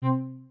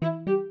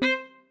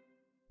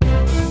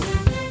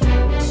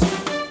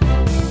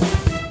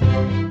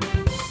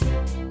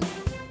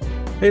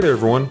Hey there,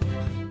 everyone.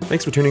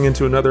 Thanks for tuning in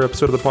to another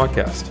episode of the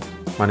podcast.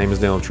 My name is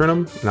Daniel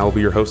Trinham, and I will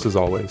be your host as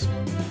always.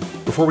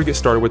 Before we get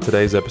started with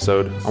today's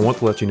episode, I want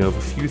to let you know of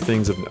a few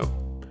things of note.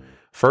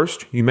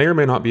 First, you may or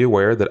may not be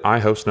aware that I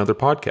host another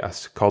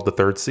podcast called The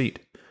Third Seat.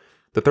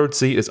 The Third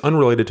Seat is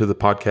unrelated to the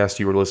podcast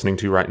you are listening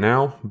to right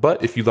now,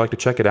 but if you'd like to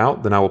check it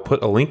out, then I will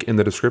put a link in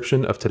the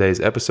description of today's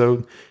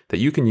episode that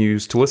you can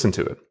use to listen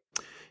to it.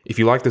 If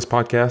you like this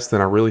podcast, then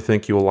I really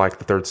think you will like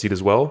The Third Seat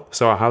as well,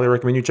 so I highly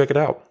recommend you check it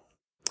out.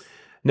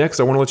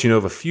 Next, I want to let you know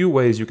of a few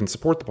ways you can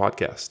support the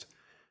podcast.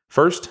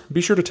 First,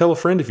 be sure to tell a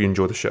friend if you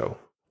enjoy the show.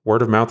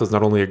 Word of mouth is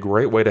not only a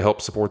great way to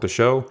help support the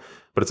show,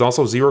 but it's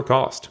also zero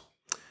cost.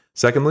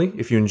 Secondly,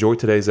 if you enjoyed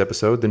today's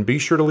episode, then be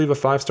sure to leave a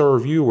 5-star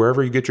review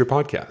wherever you get your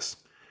podcasts.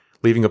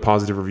 Leaving a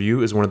positive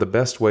review is one of the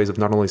best ways of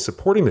not only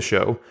supporting the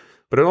show,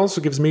 but it also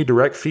gives me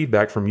direct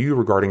feedback from you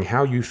regarding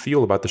how you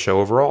feel about the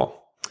show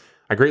overall.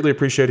 I greatly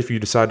appreciate if you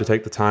decide to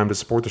take the time to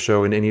support the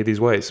show in any of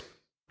these ways.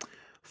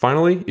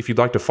 Finally, if you'd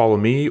like to follow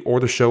me or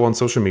the show on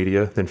social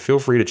media, then feel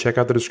free to check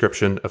out the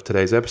description of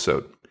today's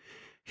episode.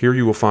 Here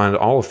you will find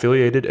all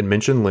affiliated and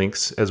mentioned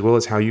links, as well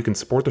as how you can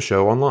support the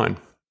show online.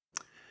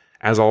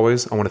 As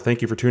always, I want to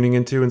thank you for tuning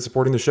into and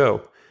supporting the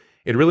show.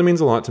 It really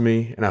means a lot to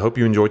me, and I hope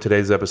you enjoyed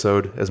today's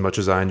episode as much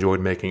as I enjoyed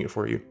making it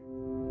for you.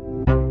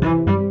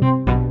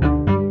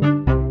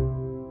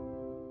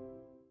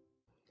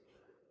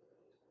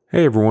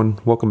 Hey everyone,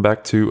 welcome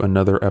back to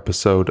another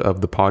episode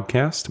of the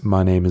podcast.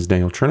 My name is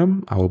Daniel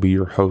Trinham. I will be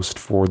your host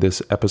for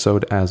this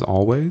episode as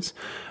always.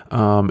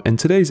 And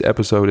today's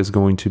episode is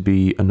going to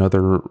be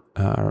another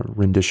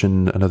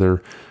rendition,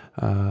 another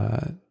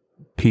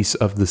piece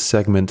of the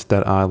segment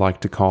that I like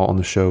to call on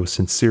the show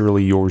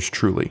Sincerely Yours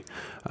Truly.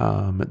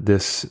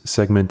 This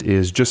segment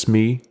is just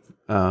me.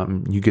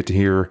 You get to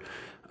hear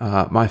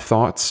my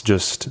thoughts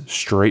just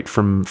straight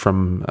from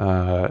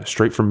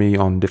me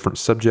on different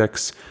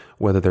subjects,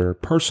 whether they're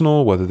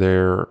personal, whether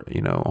they're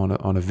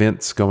on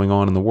events going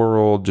on in the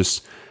world,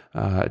 just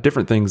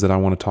different things that I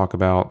want to talk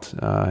about,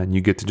 and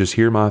you get to just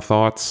hear my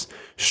thoughts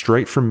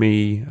straight from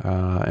me,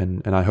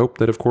 and I hope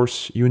that, of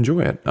course, you enjoy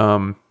it.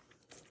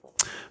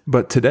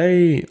 But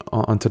today,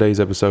 on today's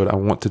episode, I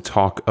want to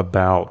talk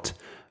about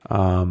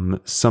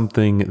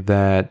something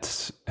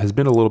that has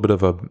been a little bit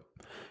of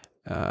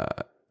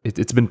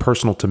it's been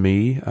personal to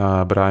me,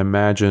 but I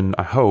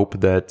hope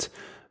that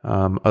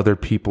other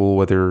people,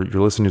 whether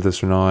you're listening to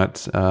this or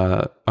not,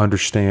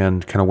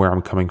 understand kind of where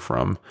I'm coming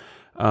from.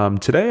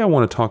 Today, I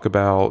want to talk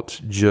about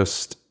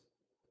just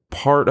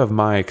part of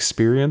my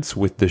experience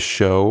with this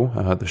show,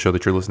 the show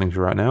that you're listening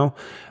to right now,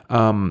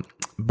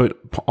 but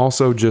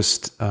also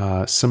just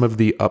some of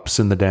the ups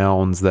and the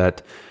downs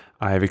that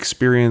I've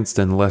experienced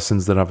and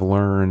lessons that I've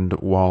learned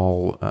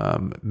while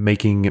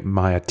making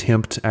my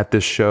attempt at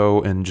this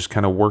show and just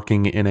kind of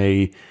working in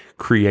a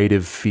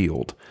creative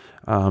field.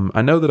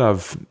 I know that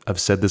I've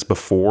said this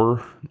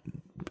before.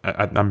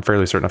 I'm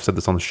fairly certain I've said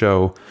this on the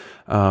show,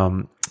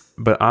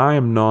 but I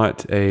am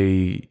not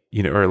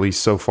or at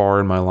least so far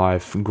in my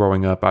life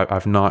growing up,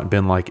 I've not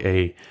been like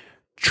a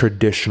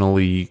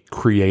traditionally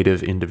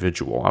creative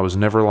individual. I was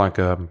never like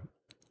a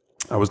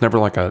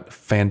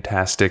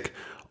fantastic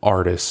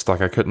artist.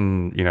 Like I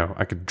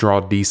could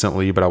draw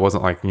decently, but I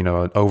wasn't like,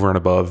 over and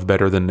above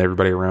better than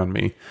everybody around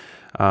me.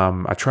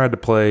 I tried to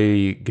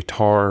play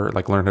guitar,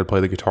 like learn how to play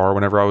the guitar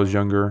whenever I was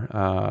younger.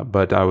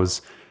 But I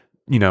was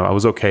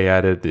okay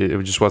at it.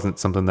 It just wasn't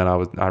something that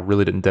I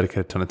really didn't dedicate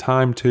a ton of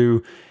time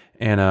to.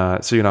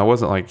 And, so, I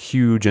wasn't like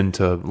huge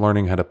into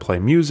learning how to play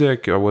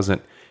music. I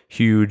wasn't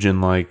huge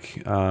in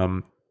like,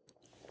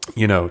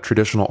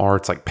 traditional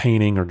arts like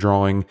painting or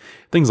drawing,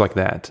 things like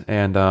that.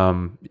 And,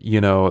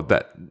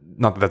 that,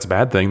 not that that's a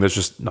bad thing. That's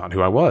just not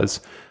who I was.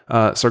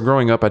 So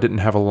growing up, I didn't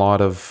have a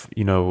lot of,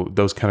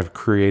 those kind of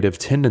creative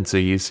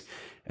tendencies.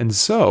 And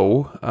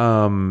so,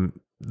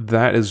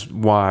 that is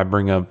why I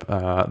bring up,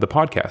 the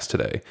podcast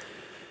today.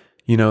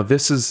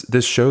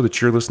 This show that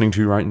you're listening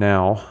to right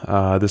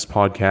now, this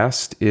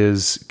podcast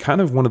is kind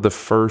of one of the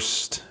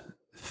first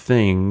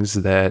things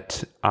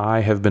that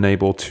I have been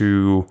able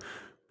to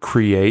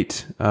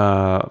create,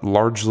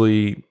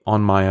 largely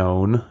on my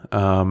own.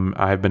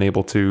 I've been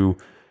able to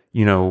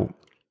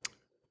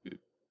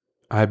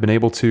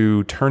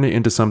turn it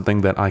into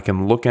something that I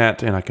can look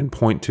at and I can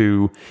point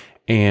to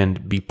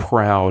and be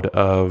proud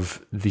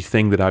of the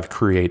thing that I've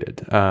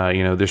created.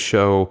 This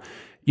show,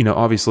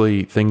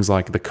 obviously things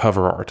like the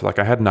cover art, like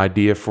I had an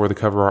idea for the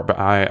cover art, but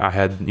I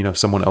had,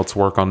 someone else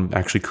work on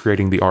actually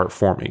creating the art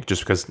for me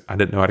just because I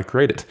didn't know how to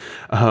create it.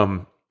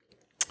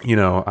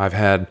 I've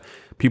had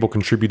people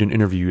contribute in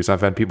interviews.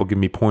 I've had people give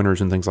me pointers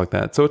and things like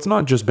that. So it's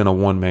not just been a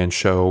one-man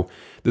show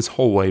this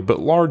whole way, but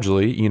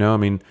largely,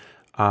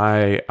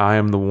 I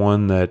am the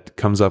one that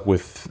comes up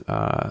with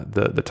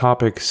the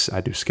topics.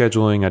 I do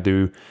scheduling. I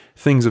do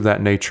things of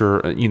that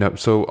nature.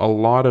 So a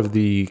lot of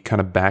the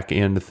kind of back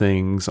end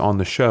things on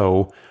the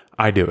show,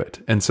 I do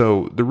it. And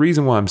so the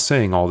reason why I'm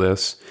saying all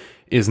this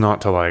is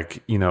not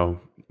to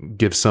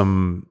give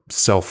some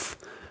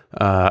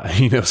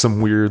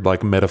some weird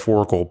like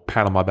metaphorical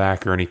pat on my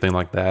back or anything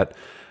like that.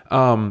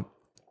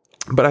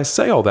 But I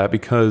say all that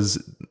because,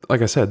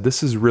 like I said,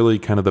 this is really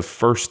kind of the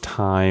first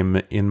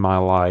time in my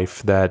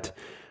life that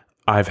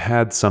I've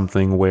had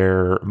something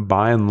where,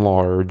 by and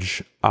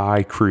large,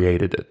 I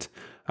created it.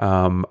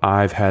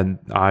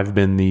 I've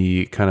been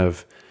the kind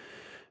of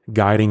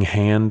guiding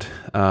hand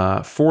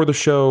for the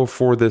show,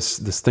 for this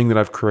thing that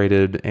I've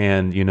created,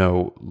 and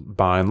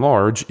by and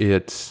large,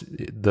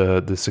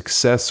 the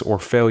success or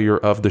failure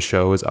of the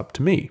show is up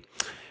to me.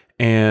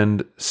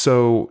 And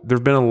so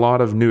there've been a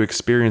lot of new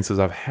experiences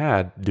I've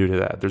had due to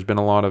that. There's been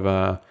a lot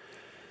of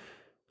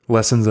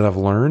lessons that I've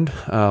learned,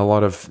 a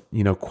lot of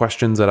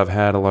questions that I've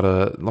had, a lot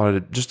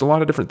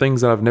of different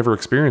things that I've never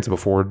experienced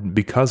before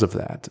because of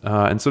that.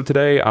 And so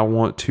today I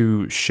want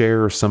to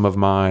share some of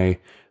my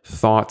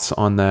thoughts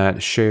on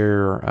that,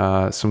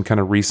 share some kind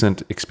of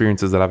recent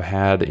experiences that I've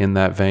had in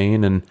that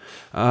vein, and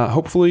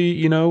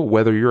hopefully,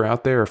 whether you're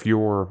out there, if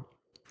you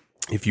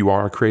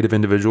are a creative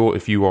individual,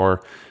 if you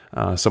are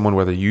someone,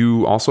 whether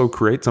you also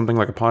create something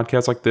like a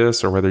podcast like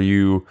this, or whether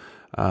you,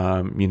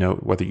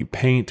 whether you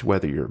paint,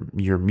 whether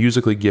you're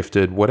musically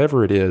gifted,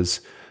 whatever it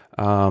is,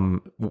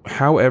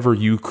 however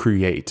you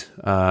create,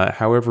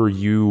 however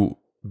you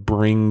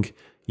bring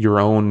your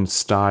own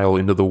style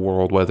into the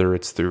world, whether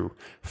it's through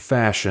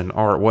fashion,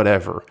 art,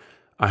 whatever.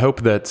 I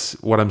hope that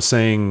what I'm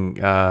saying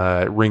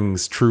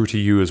rings true to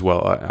you as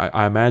well.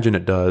 I imagine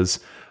it does.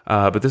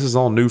 But this is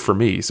all new for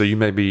me. So you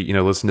may be,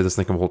 listening to this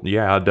thinking, well,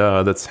 yeah,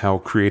 duh, that's how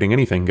creating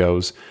anything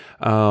goes.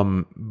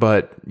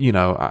 But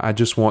I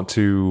just want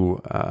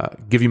to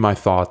give you my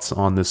thoughts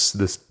on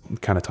this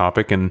kind of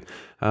topic and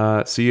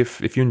see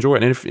if you enjoy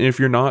it. And if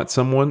you're not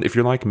someone, if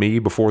you're like me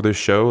before this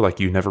show, like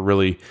you never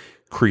really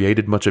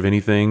created much of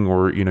anything,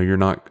 or, you're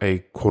not a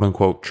quote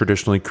unquote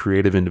traditionally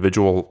creative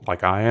individual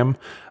like I am,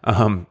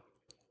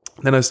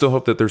 then I still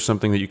hope that there's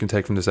something that you can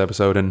take from this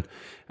episode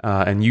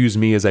and use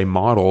me as a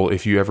model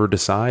if you ever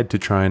decide to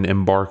try and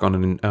embark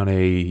on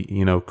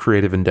a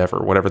creative endeavor,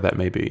 whatever that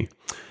may be.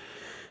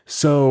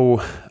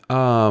 So,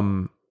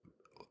 I'll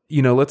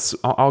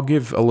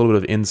give a little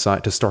bit of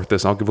insight to start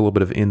this. I'll give a little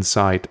bit of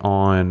insight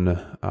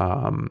on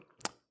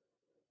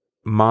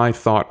my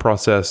thought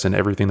process and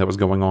everything that was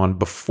going on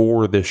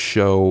before this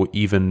show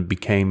even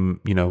became,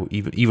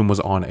 even was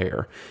on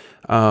air.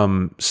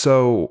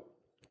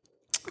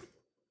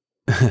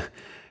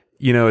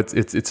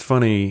 It's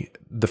funny.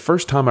 The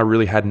first time I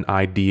really had an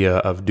idea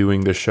of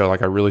doing this show,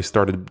 like I really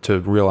started to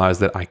realize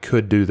that I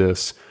could do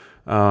this,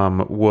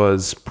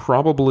 was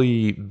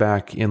probably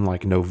back in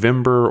like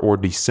November or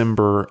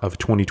December of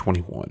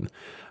 2021.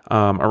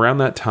 Around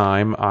that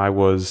time I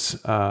was,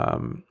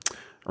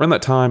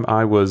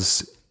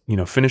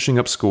 finishing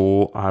up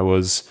school. I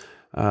was,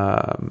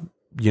 around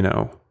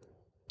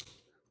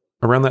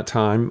that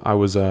time I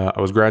was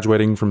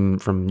graduating from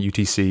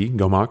UTC,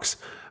 GoMox.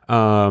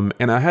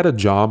 And I had a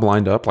job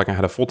lined up, like I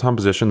had a full-time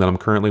position that I'm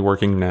currently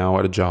working now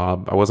at a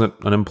job. I wasn't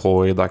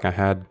unemployed, like I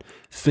had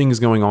things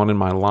going on in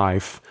my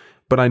life,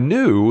 but I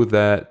knew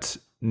that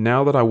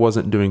now that I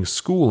wasn't doing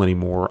school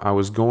anymore, I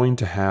was going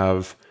to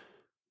have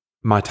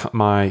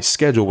my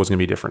schedule was going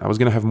to be different. I was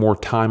going to have more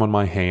time on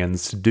my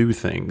hands to do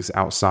things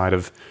outside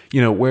of,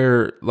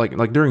 where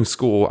like during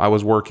school, I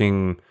was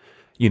working,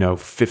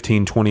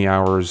 15, 20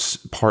 hours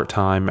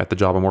part-time at the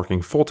job I'm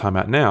working full-time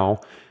at now.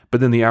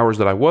 But then the hours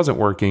that I wasn't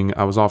working,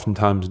 I was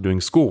oftentimes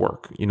doing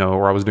schoolwork,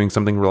 or I was doing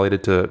something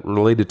related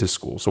to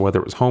school. So whether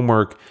it was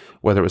homework,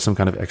 whether it was some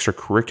kind of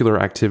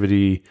extracurricular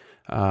activity,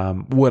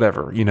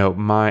 whatever,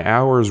 my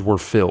hours were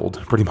filled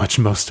pretty much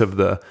most of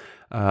the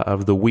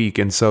week.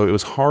 And so it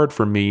was hard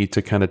for me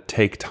to kind of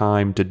take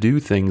time to do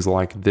things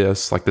like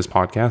this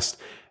podcast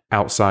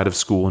outside of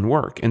school and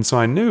work. And so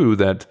I knew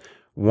that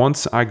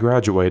once I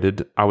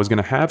graduated, I was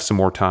going to have some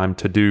more time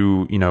to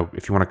do,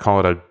 if you want to call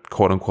it a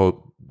quote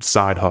unquote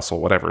side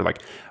hustle, whatever.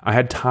 Like I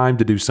had time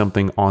to do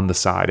something on the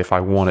side if I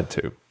wanted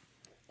to.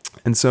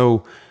 And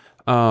so,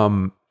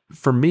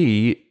 for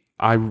me,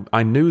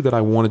 I knew that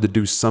I wanted to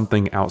do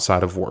something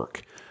outside of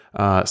work,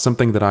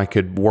 something that I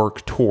could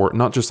work toward,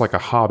 not just like a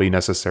hobby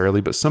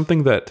necessarily, but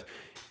something that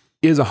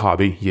is a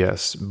hobby,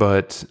 yes,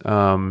 but,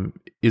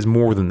 is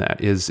more than that,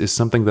 is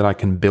something that I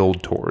can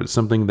build towards,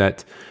 something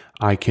that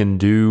I can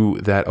do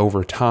that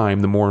over time.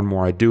 The more and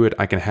more I do it,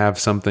 I can have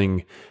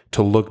something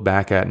to look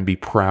back at and be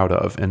proud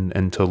of,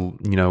 and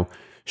to,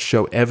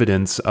 show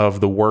evidence of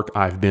the work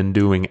I've been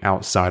doing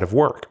outside of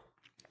work.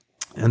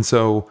 And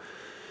so,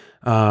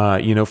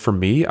 for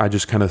me, I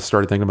just kind of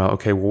started thinking about,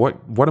 okay, well,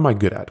 what am I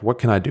good at? What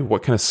can I do?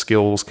 What kind of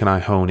skills can I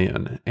hone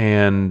in?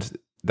 And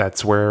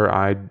that's where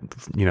I,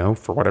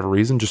 for whatever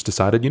reason, just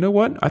decided,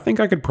 what? I think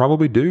I could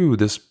probably do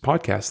this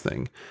podcast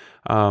thing.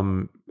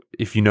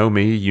 If you know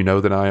me, you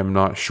know that I am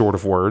not short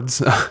of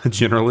words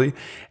generally.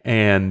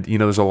 And,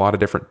 there was a lot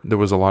of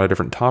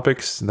different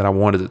topics that I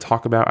wanted to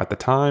talk about at the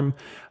time.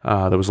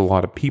 There was a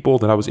lot of people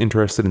that I was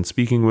interested in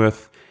speaking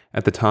with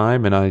at the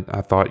time. And I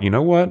thought,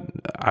 what?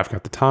 I've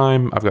got the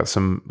time. I've got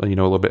some, a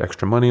little bit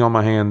extra money on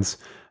my hands,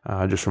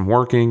 just from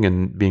working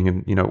and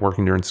being,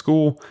 working during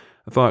school.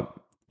 I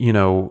thought,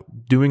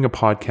 doing a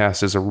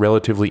podcast is a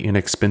relatively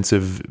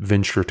inexpensive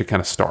venture to kind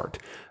of start.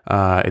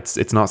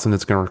 It's not something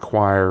that's going to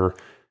require,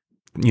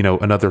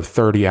 another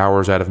 30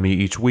 hours out of me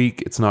each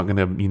week. It's not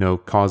going to,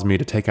 cause me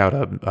to take out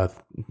a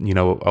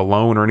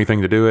loan or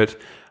anything to do it.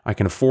 I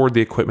can afford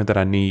the equipment that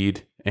I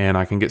need, and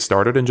I can get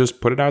started and just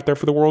put it out there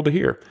for the world to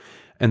hear.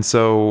 And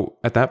so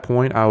at that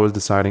point, I was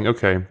deciding,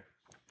 okay,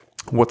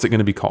 what's it going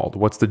to be called?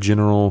 What's the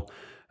general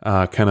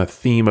kind of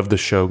theme of the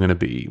show going to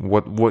be?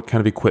 What kind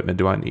of equipment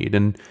do I need?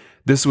 And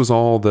this was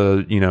all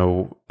this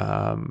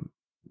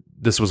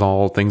was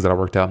all things that I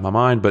worked out in my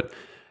mind, but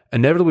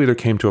inevitably there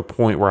came to a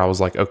point where I was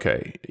like,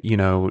 okay,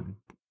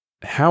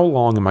 how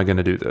long am I going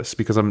to do this?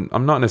 Because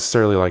I'm not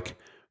necessarily like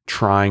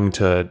trying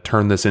to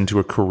turn this into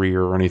a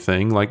career or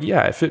anything. Like,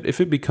 yeah,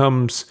 if it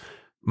becomes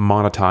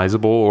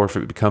monetizable, or if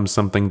it becomes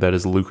something that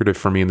is lucrative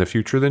for me in the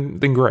future,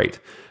 then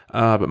great.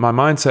 But my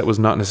mindset was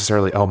not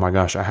necessarily, oh my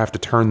gosh, I have to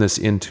turn this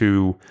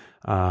into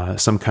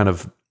some kind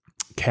of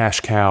cash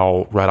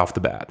cow right off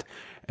the bat.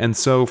 And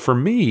so for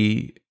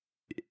me,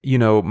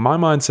 my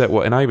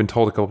mindset, and I even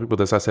told a couple people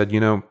this, I said,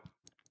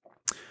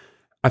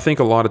 I think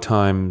a lot of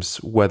times,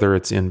 whether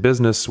it's in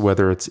business,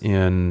 whether it's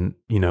in,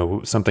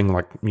 something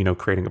like,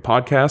 creating a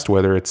podcast,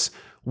 whether it's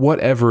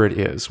whatever it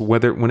is,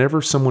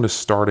 whenever someone is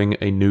starting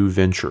a new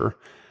venture,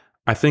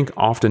 I think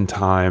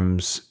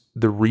oftentimes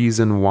the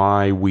reason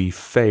why we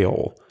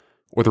fail,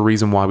 or the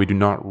reason why we do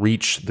not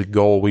reach the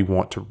goal we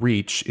want to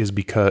reach, is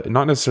because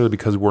not necessarily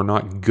because we're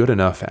not good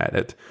enough at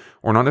it,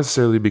 or not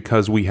necessarily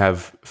because we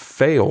have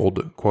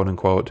failed, quote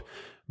unquote,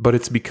 but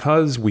it's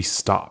because we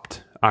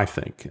stopped. I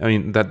think. I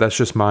mean, that's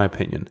just my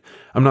opinion.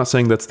 I'm not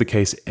saying that's the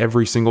case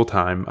every single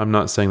time. I'm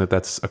not saying that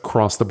that's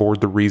across the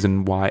board the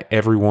reason why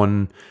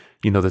everyone,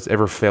 that's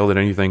ever failed at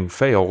anything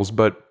fails.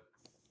 But,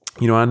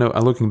 I know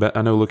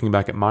looking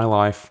back at my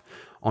life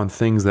on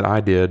things that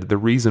I did, the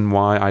reason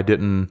why I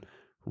didn't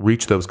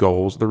reach those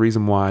goals, the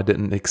reason why I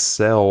didn't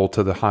excel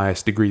to the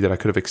highest degree that I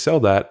could have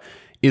excelled at,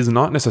 is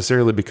not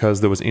necessarily because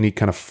there was any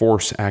kind of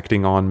force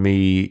acting on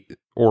me,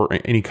 or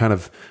any kind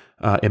of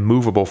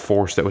immovable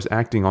force that was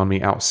acting on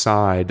me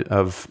outside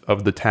of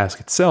the task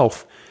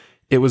itself.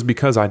 It was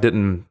because I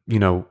didn't,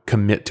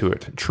 commit to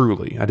it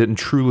truly. I didn't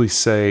truly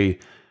say,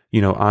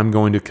 I'm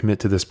going to commit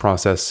to this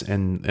process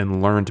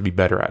and learn to be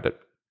better at it.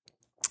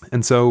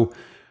 And so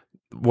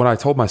what I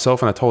told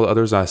myself and I told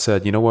others, I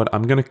said, you know what,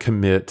 I'm going to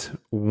commit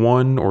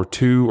 1 or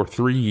 2 or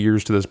 3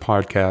 years to this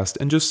podcast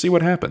and just see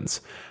what happens.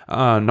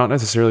 Not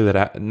necessarily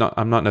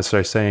I'm not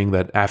necessarily saying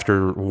that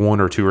after 1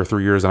 or 2 or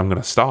 3 years, I'm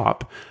going to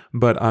stop,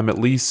 but I'm at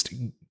least,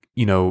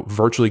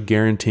 virtually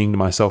guaranteeing to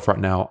myself right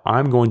now,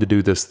 I'm going to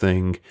do this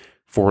thing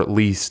for at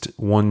least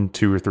 1,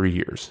 2, or 3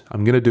 years.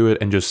 I'm going to do it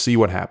and just see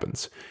what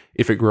happens.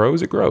 If it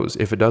grows, it grows.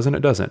 If it doesn't,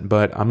 it doesn't.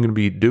 But I'm going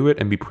to do it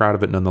and be proud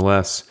of it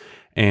nonetheless.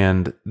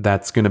 And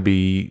that's going to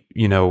be,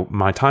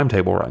 my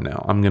timetable right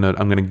now. I'm going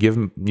to give,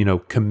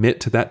 commit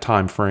to that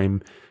time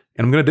frame,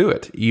 and I'm going to do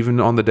it.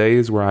 Even on the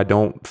days where I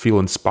don't feel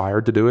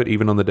inspired to do it,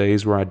 even on the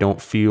days where I don't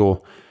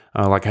feel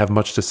like I have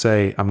much to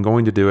say, I'm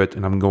going to do it.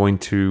 And I'm going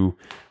to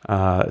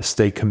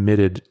stay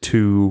committed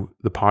to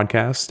the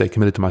podcast, stay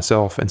committed to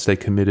myself, and stay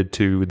committed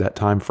to that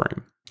time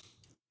frame.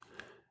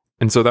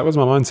 And so that was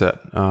my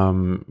mindset.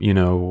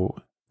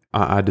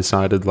 I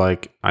decided,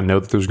 like, I know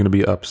that there's going to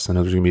be ups, I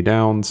know there's going to be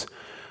downs.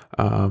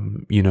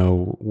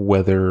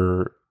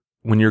 Whether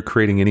when you're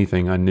creating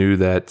anything, I knew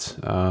that,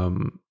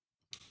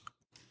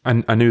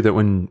 I knew that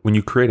when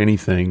you create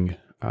anything,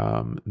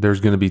 there's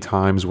going to be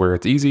times where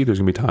it's easy. There's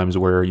going to be times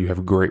where you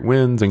have great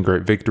wins and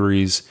great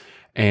victories.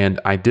 And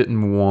I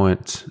didn't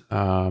want,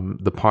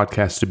 the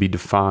podcast to be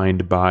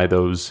defined by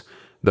those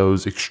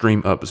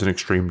extreme ups and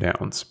extreme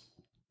downs.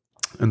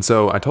 And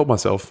so I told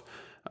myself,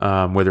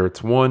 whether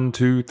it's 1,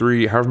 2,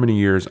 3, however many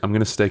years, I'm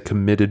going to stay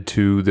committed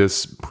to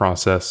this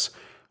process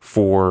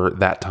for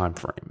that time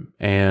frame,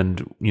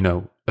 and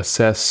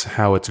assess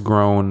how it's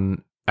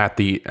grown at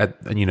the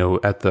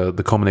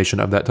culmination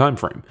of that time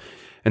frame.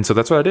 And so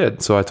that's what I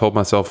did. So I told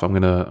myself, I'm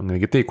gonna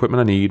get the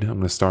equipment I need. I'm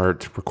gonna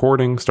start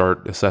recording,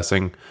 start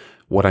assessing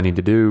what I need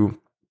to do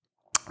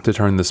to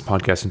turn this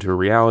podcast into a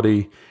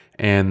reality.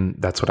 And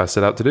that's what I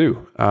set out to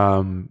do.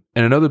 And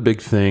another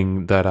big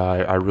thing that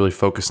I really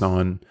focused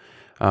on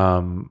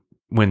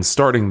when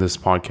starting this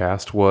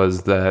podcast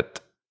was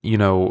that,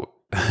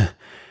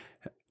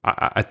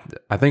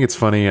 I think it's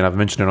funny, and I've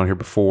mentioned it on here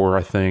before.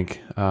 I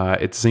think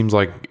it seems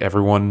like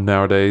everyone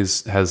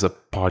nowadays has a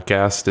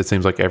podcast. It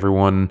seems like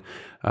everyone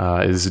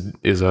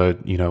is a,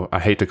 I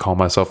hate to call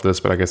myself this,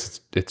 but I guess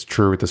it's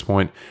true at this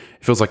point.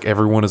 It feels like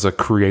everyone is a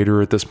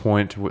creator at this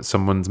point.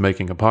 Someone's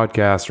making a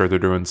podcast, or they're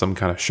doing some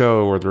kind of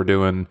show, or they're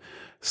doing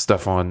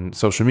stuff on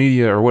social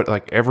media, or what.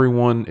 Like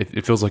everyone,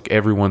 it feels like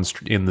everyone's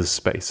in this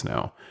space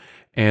now.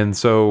 And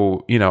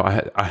so,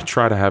 I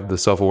try to have the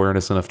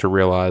self-awareness enough to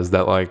realize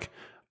that, like,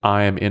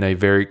 I am in a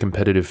very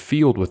competitive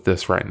field with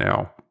this right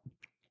now.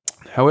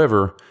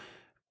 However,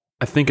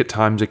 I think at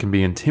times it can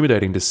be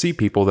intimidating to see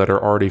people that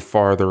are already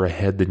farther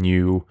ahead than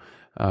you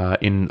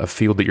in a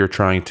field that you're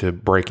trying to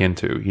break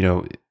into.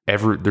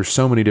 There's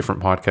so many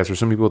different podcasts. There's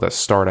some people that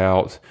start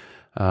out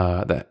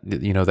that,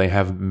 they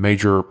have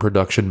major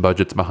production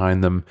budgets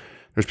behind them.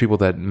 There's people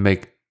that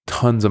make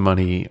tons of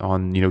money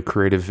on,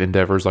 creative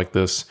endeavors like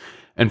this.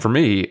 And for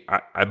me,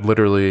 I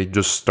literally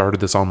just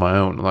started this on my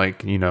own.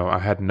 Like, I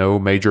had no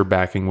major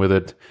backing with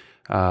it,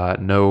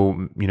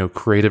 no,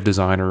 creative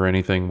designer or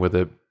anything with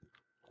it.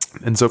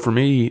 And so for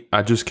me,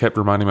 I just kept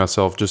reminding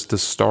myself just to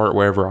start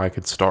wherever I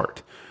could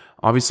start.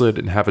 Obviously, I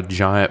didn't have a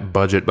giant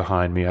budget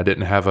behind me. I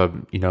didn't have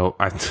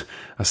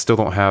I still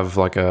don't have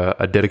like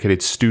a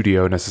dedicated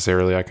studio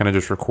necessarily. I kind of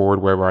just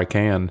record wherever I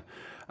can.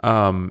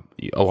 A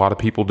lot of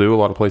people do. A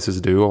lot of places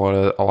do.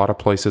 A lot of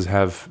places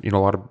have, a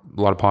lot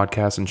of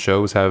podcasts and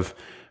shows have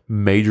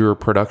major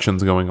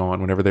productions going on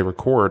whenever they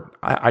record.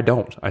 I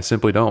don't. I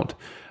simply don't.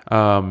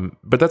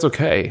 But that's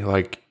okay.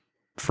 Like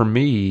for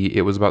me,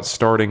 it was about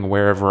starting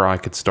wherever I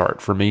could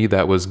start. For me,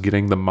 that was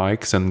getting the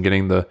mics and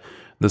getting the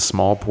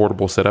small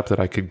portable setup that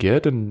I could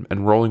get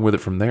and rolling with it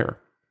from there.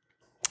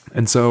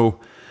 And so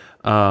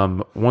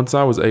once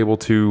I was able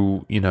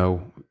to,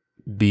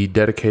 be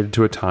dedicated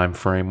to a time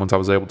frame, once I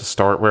was able to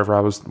start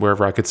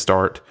wherever I could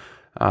start,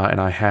 and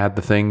I had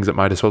the things at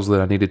my disposal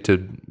that I needed to,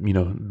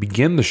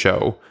 begin the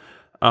show,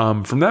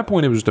 from that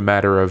point, it was just a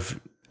matter of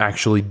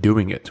actually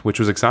doing it, which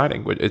was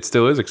exciting. It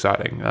still is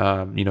exciting.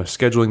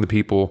 Scheduling the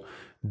people,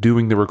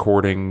 doing the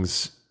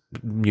recordings,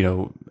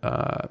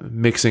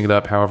 mixing it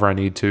up however I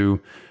need to,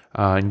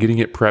 and getting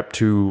it prepped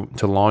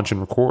to launch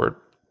and record.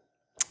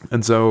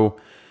 And so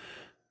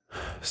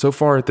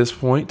far at this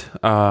point,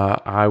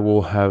 I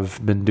will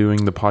have been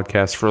doing the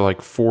podcast for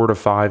like 4 to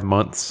 5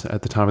 months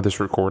at the time of this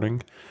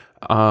recording.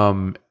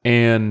 And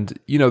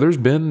it's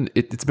been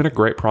a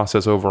great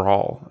process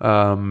overall.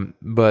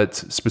 But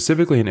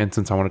specifically an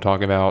instance I want to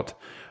talk about,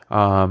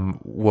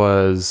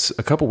 was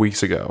a couple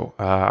weeks ago.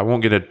 I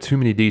won't get into too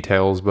many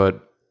details,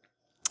 but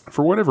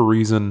for whatever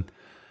reason,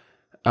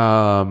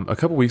 a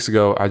couple weeks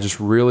ago, I just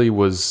really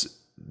was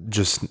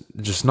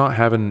just not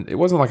having, it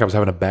wasn't like I was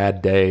having a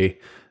bad day.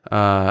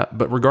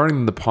 But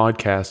regarding the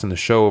podcast and the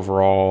show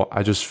overall,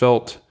 I just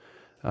felt,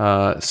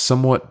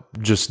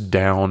 somewhat just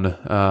down,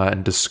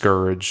 and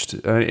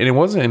discouraged. And it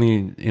wasn't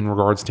in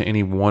regards to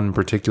any one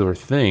particular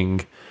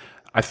thing.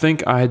 I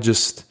think I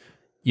just,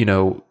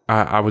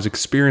 I was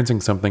experiencing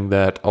something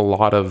that a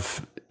lot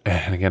of,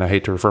 and again, I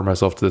hate to refer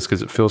myself to this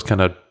because it feels kind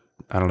of,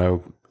 I don't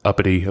know,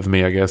 uppity of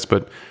me, I guess,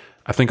 but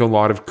I think a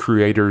lot of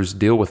creators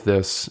deal with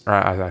this, or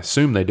I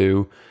assume they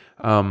do.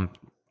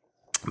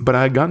 But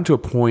I had gotten to a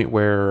point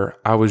where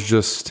I was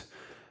just,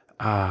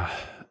 I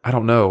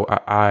don't know,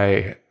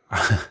 I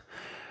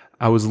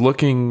was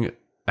looking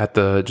at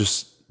the,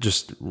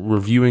 just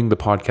reviewing the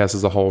podcast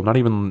as a whole, not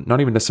even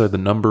necessarily the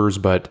numbers,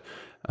 but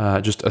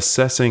just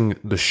assessing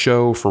the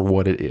show for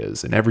what it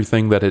is and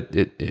everything that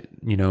it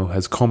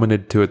has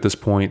culminated to at this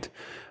point,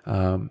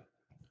 all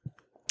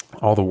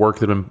the work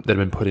that had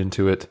been put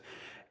into it.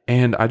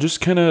 And I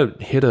just kind of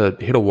hit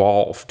a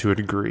wall to a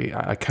degree.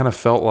 I kind of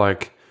felt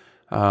like,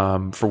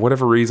 for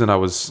whatever reason, I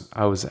was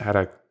at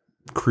a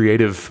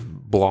creative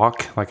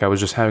block. Like I was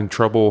just having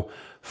trouble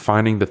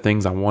finding the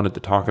things I wanted to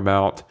talk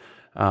about.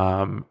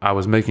 I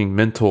was making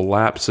mental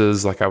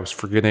lapses. Like I was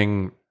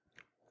forgetting,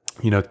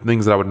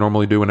 things that I would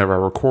normally do whenever I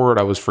record.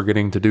 I was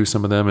forgetting to do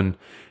some of them, and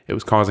it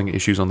was causing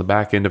issues on the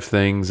back end of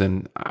things.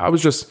 And it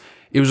was just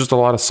a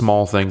lot of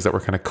small things that were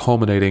kind of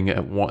culminating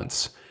at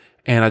once.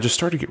 And I just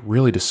started to get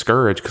really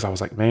discouraged because I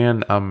was like,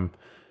 man, I'm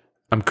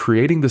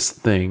creating this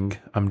thing,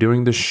 I'm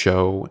doing this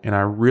show, and I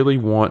really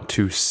want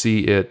to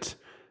see it.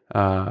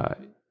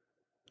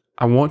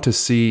 I want to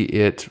see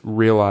it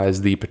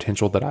realize the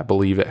potential that I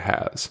believe it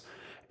has.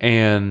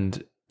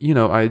 And,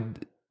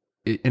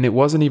 it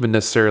wasn't even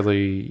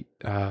necessarily,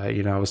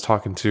 I was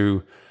talking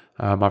to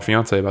my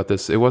fiance about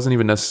this. It wasn't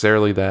even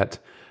necessarily that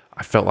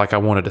I felt like I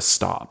wanted to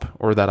stop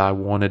or that I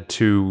wanted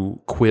to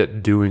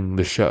quit doing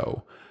the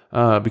show,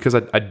 because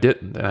I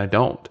didn't and I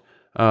don't.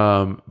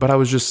 But I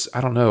was just,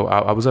 I don't know.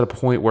 I was at a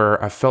point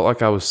where I felt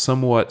like I was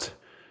somewhat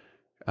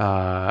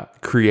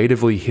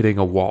creatively hitting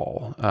a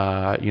wall.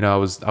 I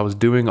was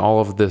doing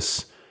all of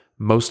this,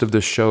 most of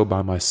this show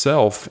by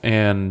myself.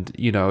 And,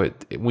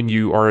 when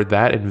you are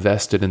that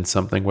invested in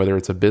something, whether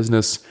it's a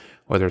business,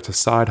 whether it's a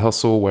side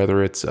hustle,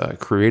 whether it's a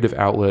creative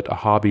outlet, a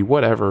hobby,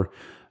 whatever,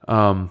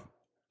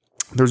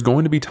 there's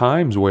going to be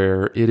times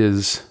where it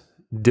is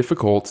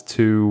difficult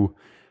to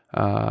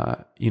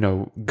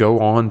go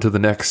on to the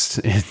next,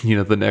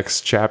 the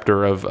next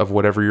chapter of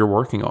whatever you're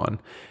working on.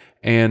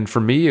 And for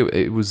me,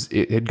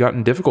 it had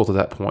gotten difficult at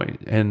that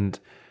point. And,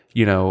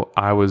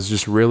 I was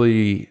just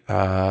really,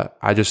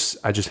 I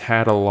just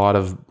had a lot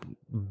of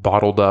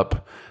bottled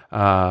up,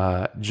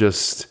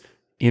 just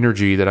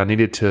energy that I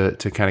needed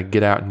to kind of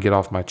get out and get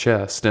off my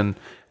chest. And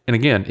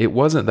again, it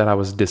wasn't that I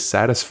was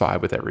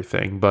dissatisfied with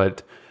everything,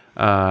 but,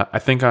 I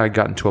think I had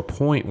gotten to a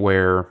point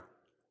where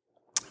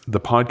the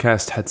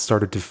podcast had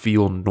started to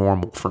feel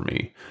normal for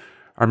me.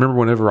 I remember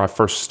whenever I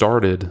first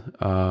started,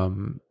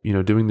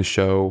 doing the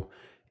show,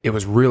 it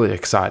was really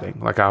exciting.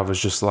 Like I was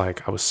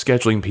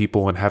scheduling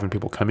people and having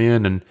people come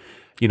in, and,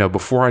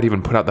 before I'd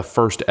even put out the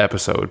first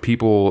episode,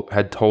 people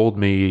had told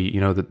me,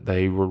 that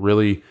they were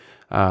really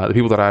The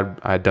people that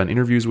I had done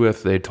interviews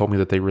with, they told me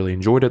that they really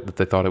enjoyed it, that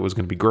they thought it was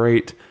going to be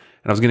great.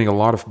 And I was getting a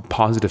lot of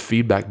positive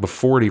feedback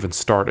before it even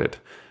started.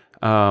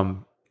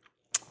 And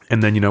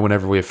then,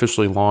 whenever we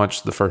officially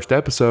launched the first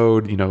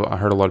episode, I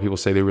heard a lot of people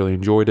say they really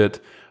enjoyed it.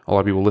 A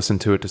lot of people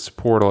listened to it to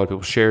support. A lot of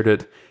people shared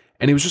it.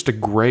 And it was just a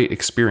great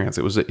experience.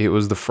 It was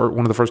one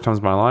of the first times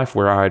in my life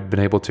where I'd been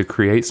able to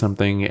create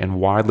something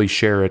and widely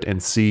share it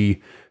and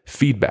see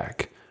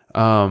feedback.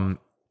 And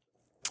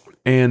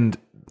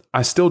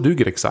I still do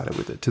get excited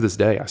with it to this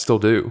day. I still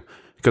do,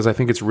 because I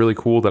think it's really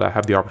cool that I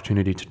have the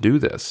opportunity to do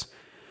this.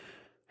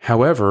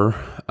 However,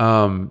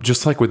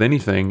 just like with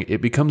anything,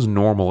 it becomes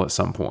normal at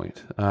some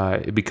point.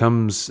 It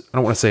becomes, I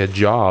don't want to say a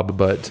job,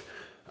 but,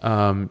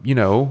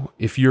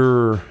 if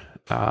you're,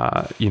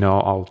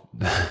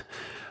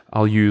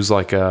 I'll use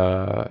like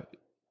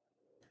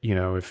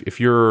if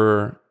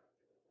you're,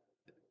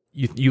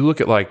 you look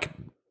at like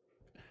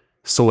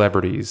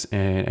celebrities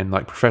and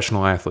like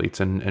professional athletes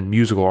and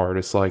musical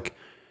artists, like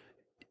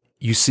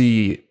you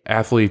see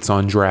athletes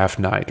on draft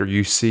night, or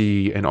you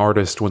see an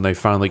artist when they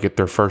finally get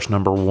their first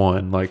number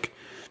one, like,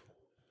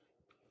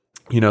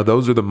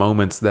 those are the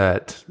moments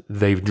that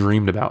they've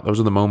dreamed about. Those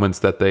are the moments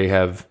that they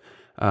have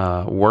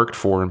worked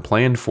for and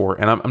planned for.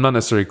 And I'm not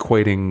necessarily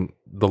equating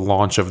the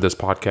launch of this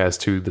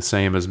podcast to the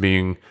same as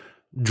being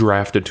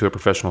drafted to a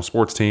professional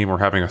sports team or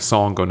having a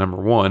song go number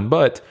one,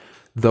 but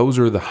those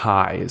are the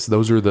highs.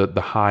 Those are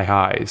the high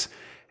highs.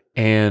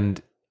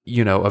 And,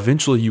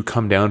 eventually you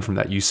come down from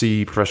that. You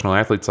see professional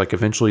athletes, like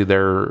eventually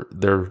their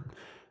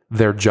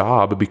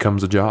job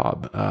becomes a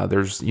job.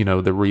 There's,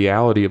 the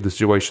reality of the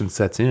situation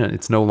sets in.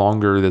 It's no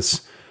longer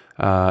this,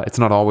 it's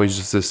not always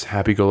just this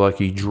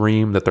happy-go-lucky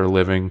dream that they're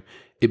living.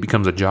 It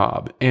becomes a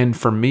job. And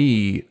for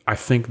me, I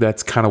think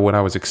that's kind of what I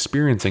was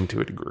experiencing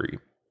to a degree.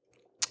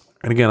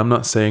 And again, I'm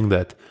not saying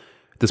that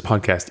this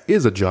podcast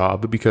is a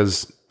job,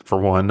 because for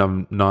one,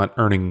 I'm not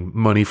earning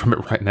money from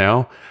it right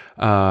now.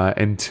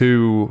 And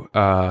two,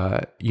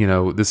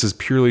 this is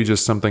purely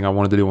just something I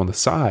wanted to do on the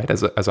side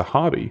as a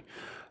hobby.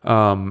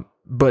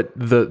 But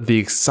the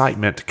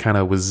excitement kind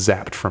of was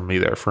zapped from me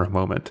there for a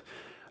moment.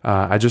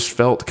 I just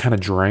felt kind of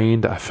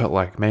drained. I felt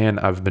like, man,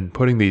 I've been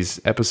putting these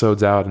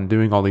episodes out and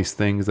doing all these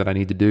things that I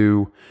need to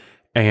do.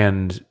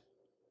 And,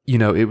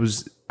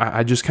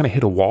 I just kind of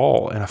hit a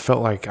wall, and I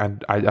felt like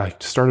I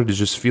started to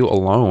just feel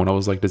alone. I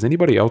was like, does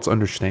anybody else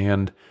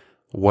understand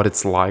what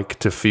it's like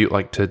to feel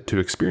like to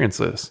experience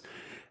this?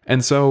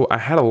 And so I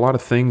had a lot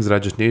of things that I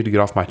just needed to get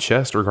off my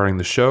chest regarding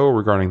the show,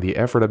 regarding the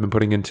effort I've been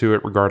putting into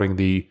it, regarding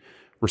the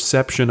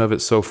reception of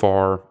it so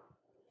far.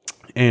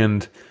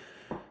 And,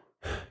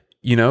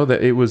 that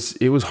it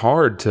was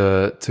hard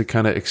to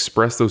kind of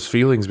express those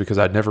feelings, because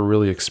I'd never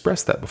really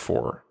expressed that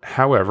before.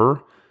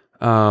 However,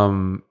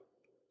 having,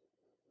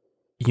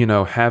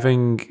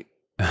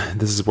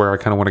 this is where I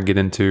kind of want to get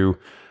into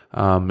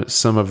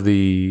some of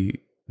the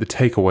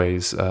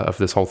takeaways of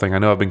this whole thing. I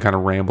know I've been kind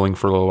of rambling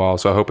for a little while,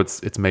 so I hope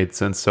it's made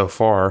sense so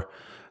far.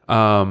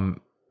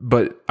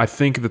 But I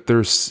think that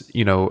there's,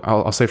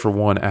 I'll say for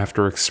one,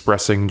 after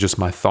expressing just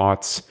my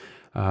thoughts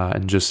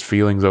and just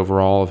feelings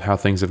overall of how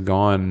things have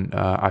gone,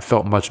 I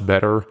felt much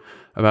better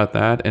about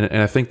that.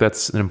 And I think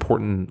that's an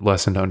important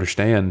lesson to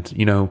understand.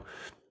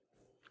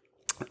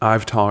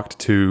 I've talked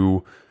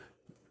to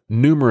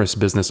numerous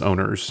business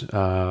owners,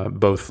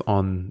 both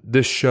on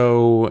this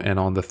show and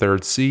on the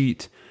Third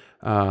Seat.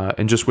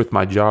 And just with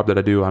my job that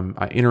I do,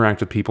 I interact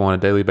with people on a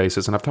daily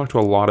basis. And I've talked to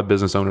a lot of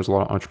business owners, a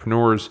lot of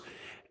entrepreneurs.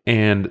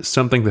 And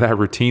something that I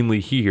routinely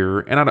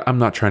hear, and I'm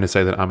not trying to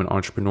say that I'm an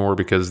entrepreneur,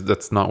 because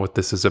that's not what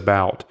this is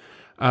about.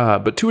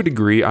 But to a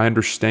degree, I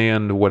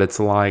understand what it's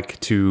like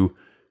to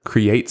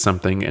create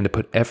something and to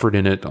put effort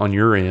in it on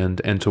your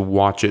end and to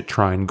watch it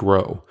try and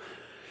grow.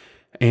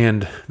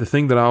 And the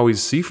thing that I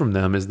always see from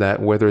them is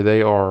that whether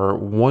they are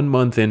 1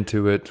 month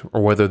into it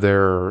or whether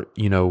they're,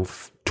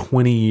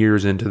 20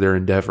 years into their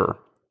endeavor,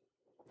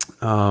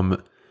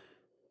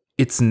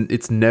 it's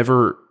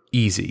never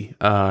easy.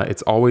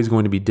 It's always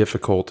going to be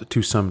difficult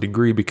to some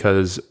degree,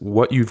 because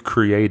what you've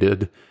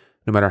created,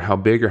 no matter how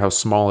big or how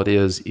small it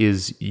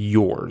is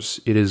yours.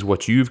 It is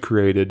what you've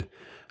created.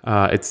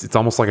 It's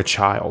almost like a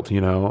child,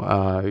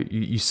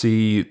 you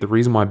see the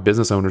reason why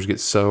business owners get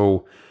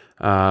so,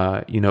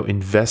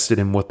 invested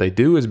in what they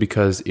do is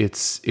because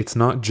it's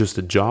not just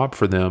a job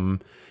for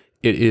them.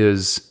 It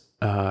is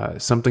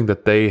something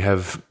that they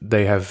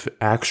have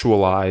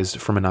actualized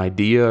from an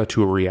idea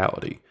to a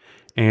reality.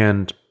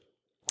 And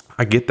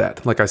I get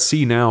that. Like, I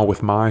see now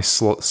with my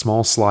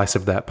small slice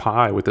of that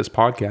pie with this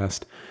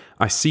podcast,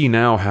 I see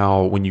now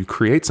how when you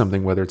create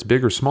something, whether it's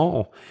big or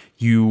small,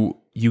 you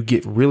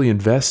get really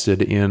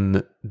invested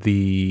in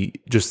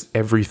just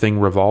everything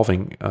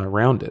revolving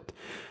around it.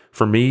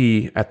 For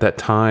me, at that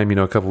time,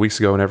 a couple of weeks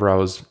ago, whenever I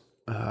was,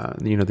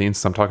 the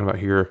instance I'm talking about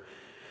here,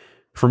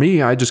 for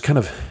me, I just kind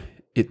of,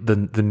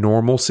 the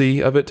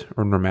normalcy of it,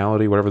 or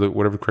normality, whatever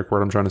the correct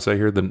word I'm trying to say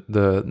here,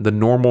 the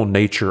normal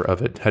nature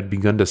of it had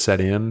begun to set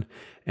in,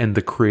 and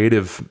the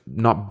creative,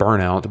 not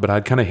burnout, but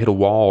I'd kind of hit a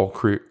wall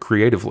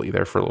creatively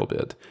there for a little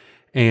bit.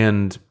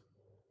 And,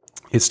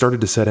 it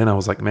started to set in. I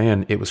was like,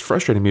 man, it was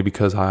frustrating me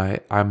because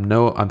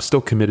I'm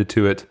still committed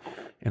to it,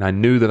 and I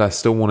knew that I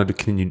still wanted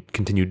to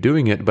continue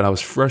doing it, but I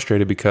was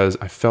frustrated because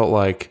I felt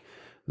like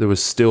there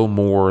was still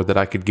more that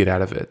I could get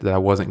out of it that I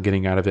wasn't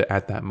getting out of it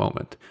at that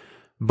moment.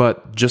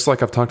 But just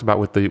like I've talked about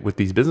with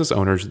these business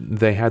owners,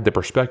 they had the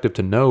perspective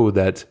to know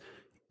that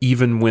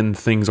even when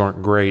things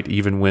aren't great,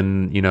 even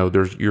when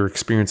you're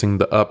experiencing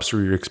the ups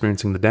or you're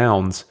experiencing the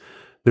downs,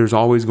 there's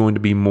always going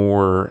to be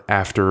more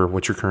after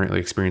what you're currently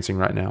experiencing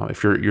right now.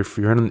 If you're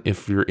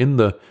in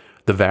the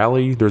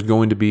valley, there's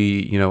going to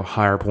be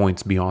higher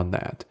points beyond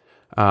that.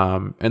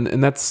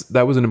 And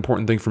that was an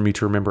important thing for me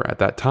to remember at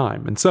that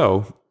time. And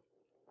so,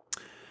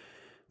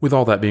 with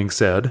all that being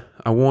said,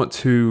 I want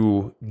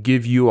to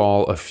give you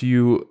all a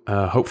few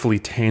hopefully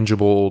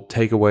tangible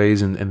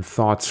takeaways and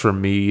thoughts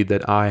from me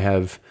that I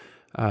have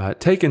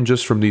taken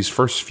just from these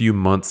first few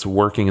months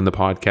working in the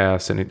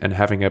podcast and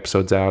having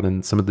episodes out,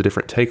 and some of the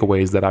different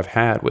takeaways that I've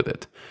had with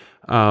it.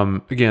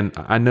 Again,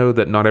 I know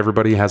that not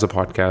everybody has a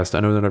podcast. I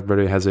know that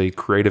everybody has a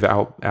creative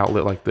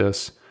outlet like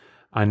this.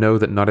 I know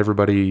that not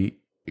everybody,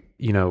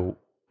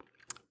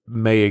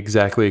 may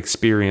exactly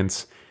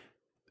experience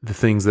the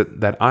things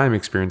that I'm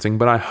experiencing,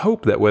 but I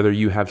hope that whether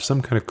you have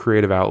some kind of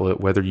creative outlet,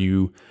 whether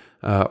you,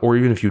 or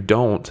even if you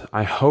don't,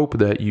 I hope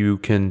that you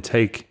can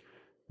take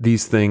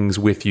these things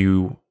with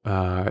you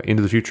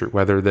into the future,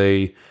 whether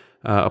they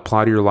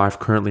apply to your life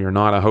currently or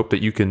not. I hope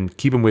that you can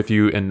keep them with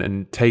you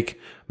and take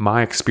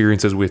my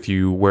experiences with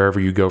you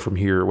wherever you go from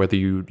here, whether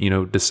you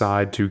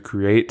decide to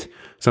create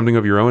something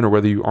of your own or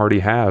whether you already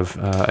have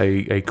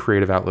a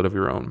creative outlet of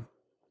your own.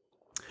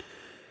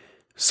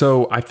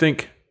 So I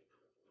think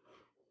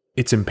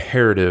it's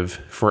imperative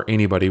for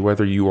anybody,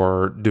 whether you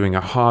are doing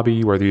a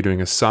hobby, whether you're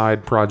doing a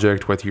side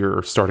project, whether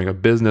you're starting a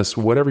business,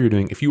 whatever you're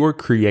doing, if you are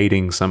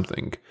creating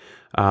something,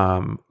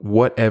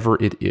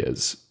 whatever it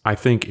is, I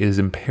think is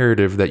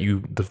imperative that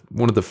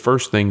one of the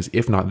first things,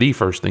 if not the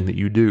first thing that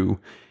you do,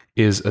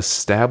 is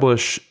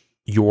establish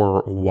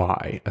your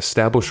why.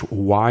 Establish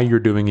why you're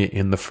doing it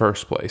in the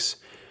first place.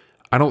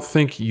 I don't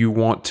think you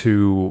want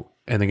to,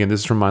 and again,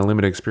 this is from my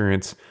limited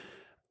experience,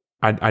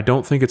 I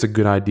don't think it's a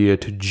good idea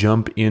to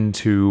jump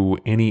into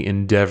any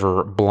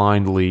endeavor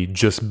blindly,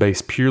 just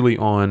based purely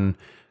on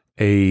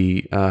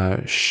a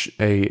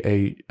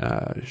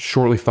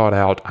shortly thought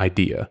out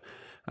idea.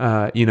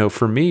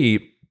 For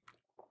me,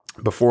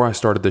 before I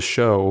started this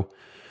show,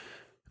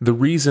 the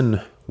reason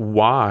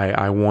why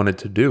I wanted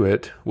to do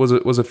it was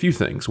a few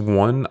things.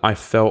 One, I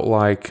felt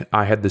like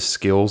I had the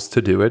skills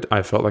to do it.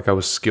 I felt like I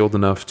was skilled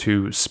enough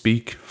to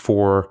speak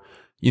for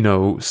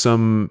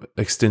some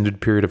extended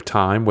period of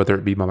time, whether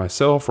it be by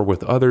myself or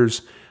with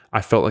others.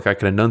 I felt like I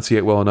could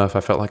enunciate well enough.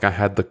 I felt like I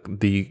had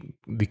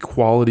the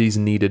qualities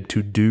needed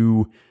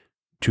to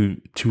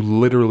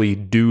literally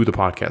do the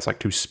podcast, like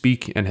to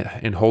speak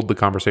and hold the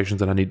conversations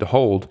that I need to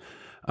hold.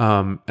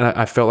 And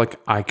I felt like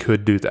I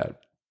could do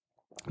that.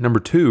 Number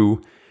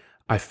two,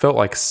 I felt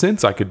like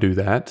since I could do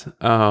that,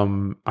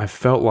 I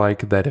felt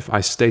like that if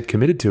I stayed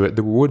committed to it,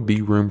 there would be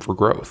room for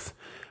growth.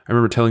 I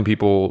remember telling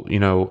people,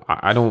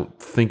 I don't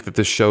think that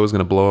this show is going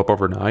to blow up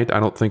overnight. I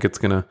don't think it's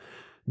going to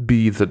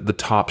be the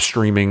top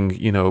streaming,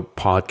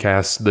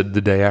 podcast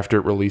the day after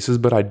it releases.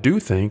 But I do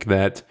think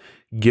that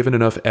given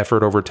enough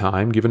effort over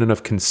time, given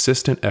enough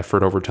consistent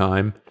effort over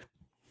time,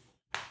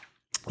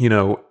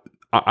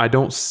 I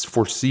don't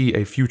foresee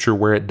a future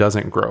where it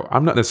doesn't grow.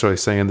 I'm not necessarily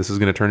saying this is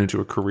going to turn into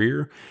a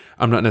career.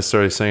 I'm not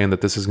necessarily saying that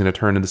this is going to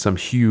turn into some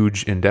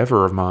huge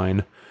endeavor of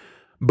mine.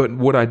 But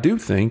what I do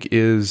think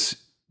is,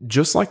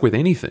 just like with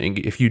anything,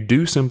 if you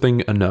do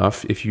something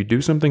enough, if you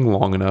do something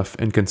long enough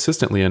and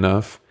consistently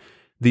enough,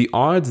 the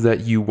odds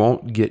that you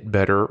won't get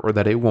better or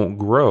that it won't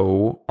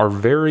grow are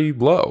very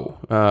low.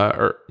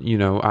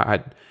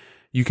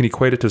 You can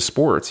equate it to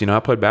sports. I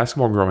played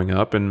basketball growing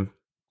up, and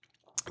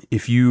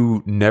if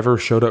you never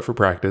showed up for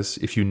practice,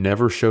 if you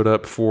never showed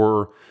up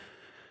for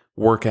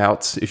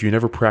workouts, if you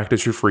never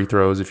practice your free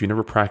throws, if you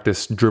never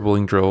practice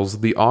dribbling drills,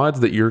 the odds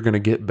that you're going to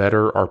get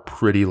better are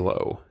pretty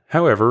low.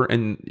 However,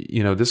 and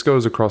this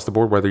goes across the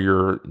board, whether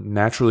you're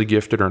naturally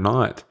gifted or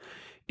not,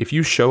 if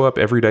you show up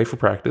every day for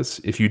practice,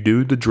 if you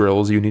do the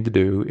drills you need to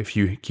do, if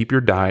you keep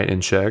your diet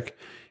in check,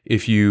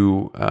 if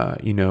you,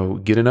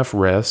 get enough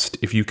rest,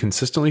 if you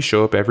consistently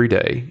show up every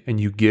day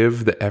and you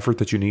give the effort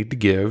that you need to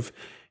give,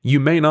 you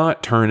may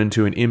not turn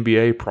into an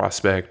NBA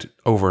prospect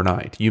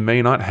overnight. You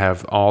may not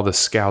have all the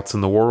scouts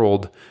in the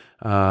world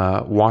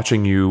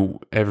watching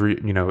you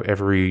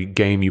every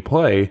game you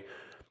play,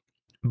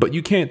 but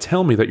you can't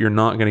tell me that you're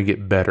not going to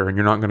get better and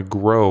you're not going to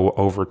grow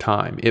over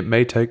time. It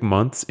may take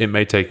months, it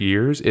may take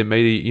years, it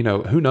may,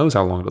 who knows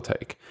how long it'll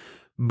take.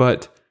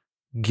 But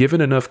given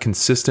enough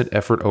consistent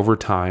effort over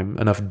time,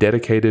 enough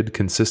dedicated,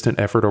 consistent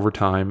effort over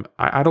time,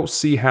 I don't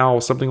see how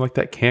something like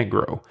that can't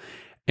grow.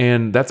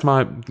 And was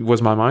my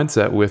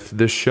mindset with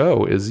this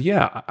show is,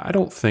 I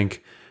don't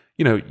think,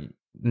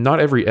 not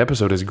every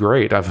episode is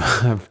great.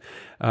 I've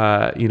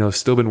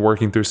still been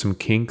working through some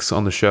kinks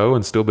on the show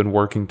and still been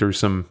working through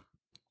some,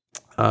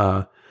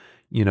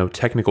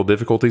 technical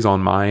difficulties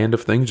on my end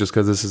of things, just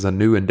because this is a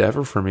new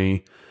endeavor for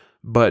me.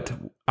 but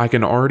I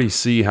can already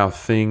see how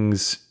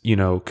things,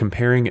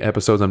 comparing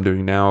episodes I'm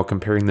doing now,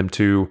 comparing them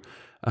to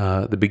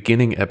the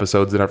beginning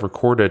episodes that I've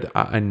recorded,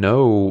 I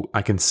know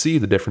I can see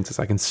the differences.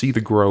 I can see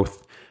the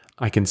growth.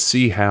 I can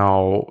see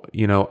how,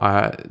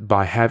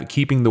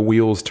 keeping the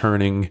wheels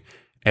turning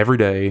every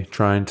day,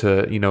 trying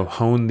to,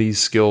 hone these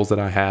skills that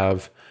I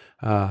have,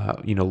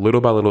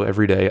 little by little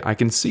every day, I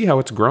can see how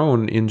it's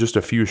grown in just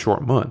a few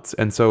short months.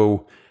 And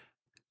so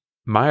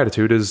my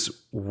attitude is,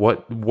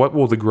 what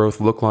will the growth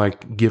look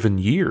like given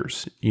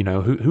years?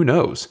 Who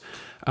knows?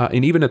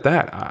 And even at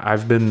that,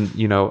 I've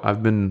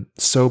been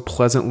so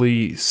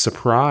pleasantly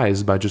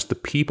surprised by just the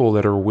people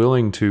that are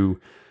willing to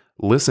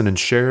listen and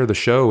share the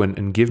show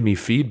and give me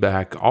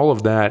feedback. All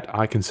of that,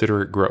 I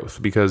consider it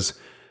growth, because,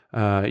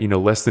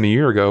 less than a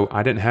year ago,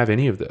 I didn't have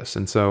any of this.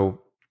 And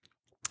so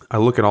I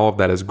look at all of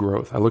that as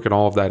growth. I look at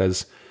all of that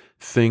as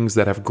things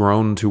that have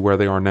grown to where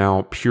they are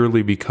now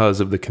purely because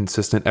of the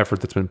consistent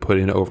effort that's been put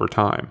in over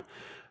time.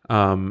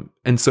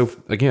 And so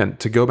again,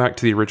 to go back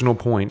to the original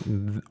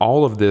point,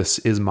 all of this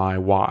is my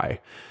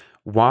why.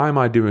 Why am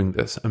I doing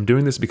this? I'm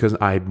doing this because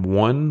I,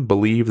 one,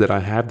 believe that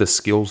I have the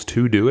skills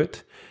to do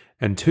it.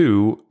 And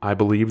two, I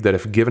believe that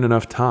if given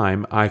enough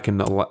time, I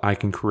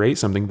can create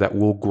something that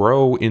will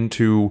grow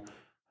into,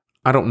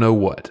 I don't know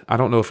what. I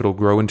don't know if it'll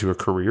grow into a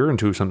career,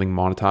 into something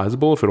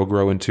monetizable, if it'll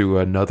grow into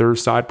another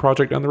side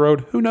project down the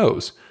road. Who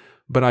knows?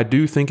 But I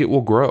do think it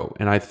will grow,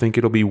 and I think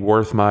it'll be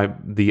worth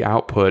the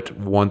output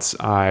once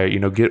I,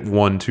 get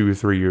 1, 2,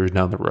 3 years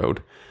down the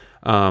road.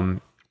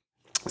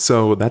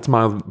 So that's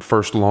my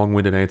first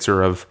long-winded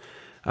answer of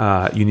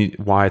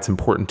why it's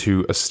important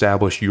to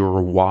establish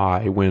your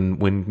why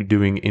when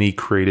doing any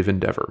creative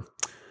endeavor.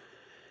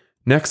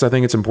 Next, I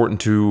think it's important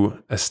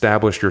to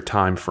establish your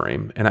time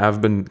frame. And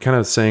I've been kind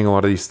of saying a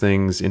lot of these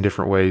things in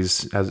different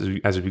ways as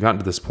we've gotten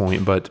to this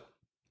point, but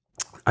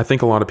I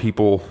think a lot of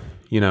people,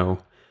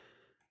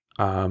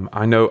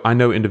 I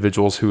know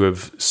individuals who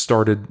have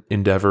started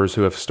endeavors,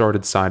 who have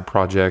started side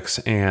projects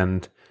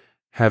and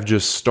have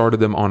just started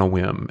them on a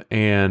whim.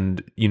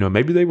 And,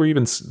 maybe they were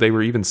even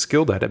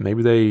skilled at it.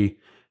 Maybe they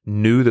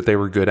knew that they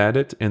were good at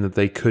it and that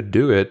they could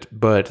do it.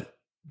 But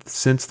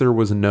since there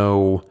was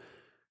no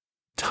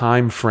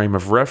time frame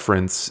of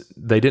reference,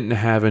 they didn't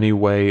have any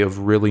way of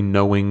really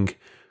knowing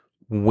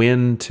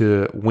when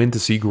to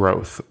see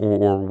growth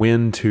or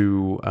when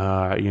to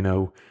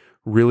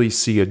really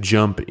see a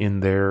jump in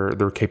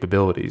their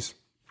capabilities.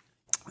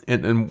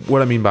 And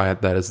what I mean by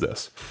that is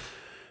this.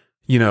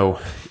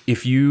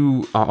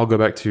 I'll go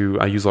back to,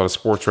 I use a lot of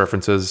sports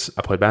references.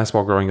 I played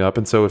basketball growing up.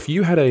 And so if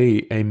you had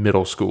a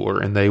middle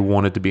schooler and they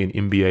wanted to be an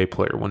NBA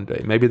player one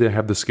day, maybe they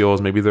have the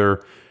skills, maybe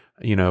they're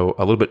a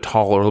little bit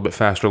taller, a little bit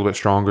faster, a little bit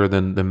stronger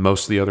than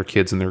most of the other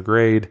kids in their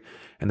grade.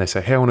 And they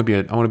say, hey, I want to be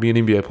an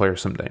NBA player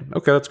someday.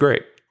 Okay, that's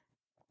great.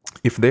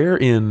 If they're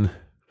in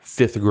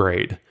 5th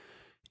grade,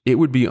 it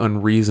would be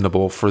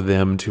unreasonable for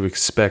them to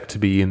expect to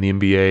be in the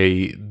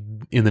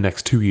NBA in the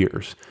next 2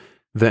 years.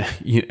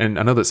 And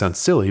I know that sounds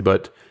silly,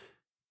 but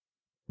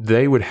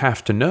they would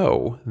have to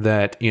know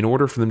that in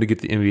order for them to get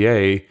to the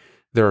NBA,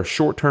 there are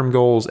short-term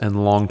goals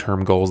and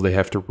long-term goals they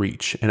have to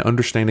reach, and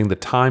understanding the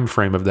time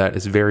frame of that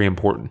is very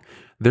important.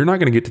 They're not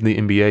going to get to the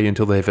NBA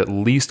until they've at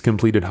least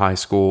completed high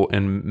school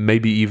and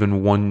maybe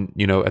even one,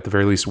 at the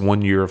very least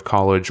 1 year of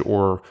college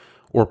or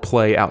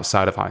play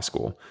outside of high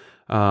school.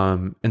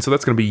 And so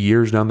that's going to be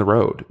years down the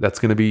road.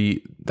 That's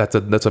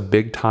a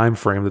big time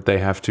frame that they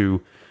have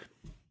to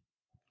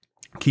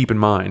keep in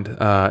mind.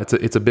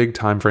 It's a big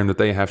time frame that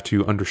they have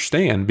to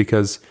understand,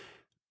 because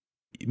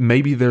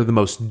maybe they're the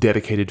most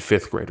dedicated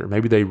 5th grader.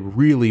 Maybe they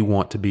really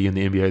want to be in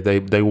the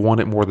NBA. They want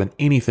it more than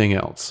anything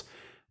else.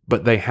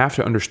 But they have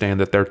to understand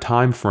that their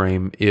time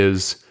frame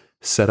is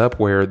set up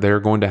where they're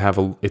going to have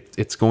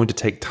it's going to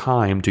take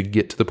time to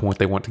get to the point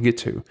they want to get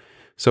to.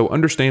 So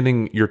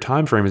understanding your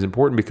time frame is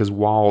important, because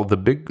while the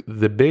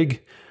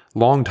big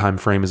long time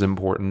frame is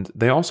important,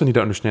 they also need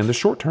to understand the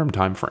short-term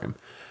time frame.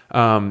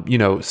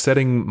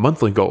 Setting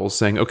monthly goals,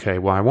 saying, okay,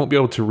 well, I won't be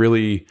able to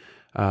really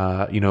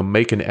I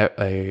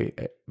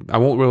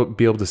won't really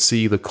be able to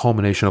see the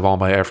culmination of all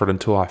my effort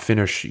until I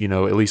finish,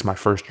 at least my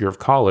first year of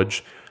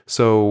college.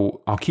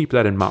 So I'll keep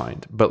that in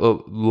mind, but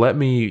let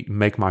me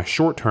make my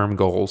short-term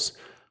goals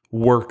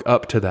work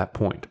up to that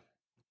point.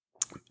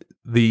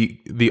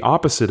 The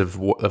opposite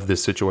of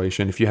this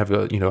situation, if you have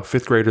a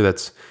 5th grader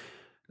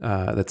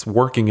that's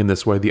working in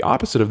this way, the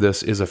opposite of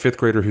this is a 5th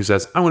grader who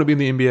says, I want to be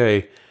in the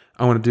NBA.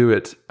 I want to do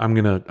it. I'm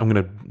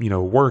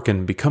gonna work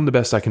and become the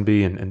best I can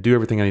be and do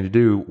everything I need to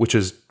do, which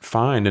is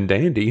fine and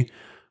dandy.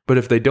 But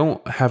if they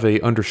don't have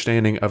a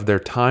understanding of their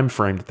time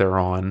frame that they're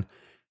on,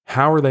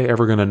 how are they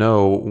ever going to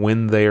know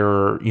when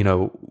they're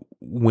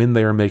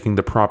making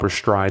the proper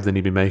strides they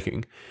need to be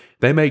making?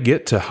 They may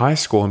get to high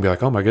school and be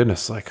like, oh my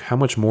goodness, like how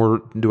much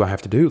more do I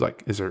have to do?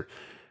 Like, is there,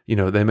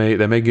 they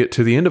may get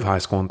to the end of high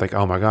school and think,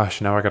 oh my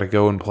gosh, now I got to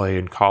go and play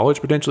in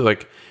college potentially.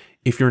 Like,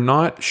 if you're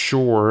not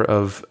sure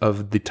of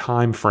the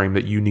time frame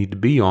that you need to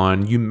be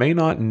on, you may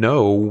not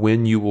know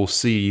when you will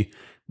see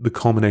the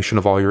culmination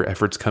of all your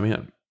efforts come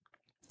in.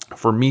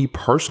 For me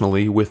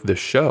personally, with this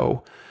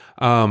show,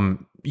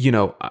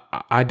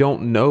 I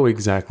don't know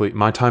exactly.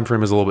 My time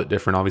frame is a little bit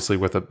different, obviously,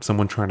 with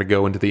someone trying to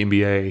go into the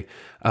NBA.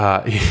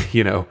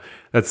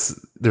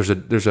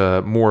 There's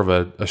a more of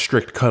a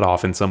strict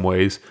cutoff in some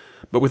ways,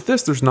 but with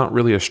this, there's not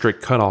really a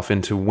strict cutoff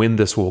into when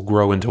this will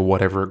grow into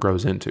whatever it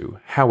grows into.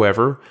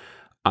 However,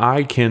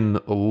 I can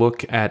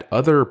look at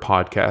other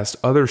podcasts,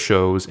 other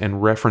shows,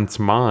 and reference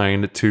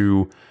mine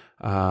to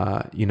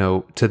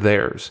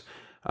theirs.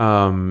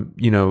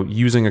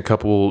 Using a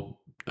couple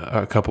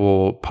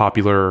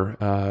popular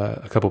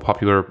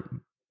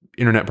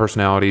internet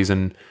personalities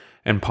and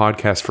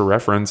podcasts for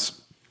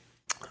reference.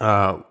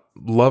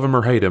 Love him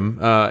or hate him,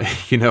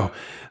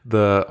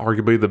 the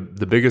arguably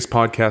the biggest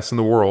podcast in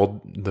the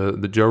world,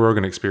 the Joe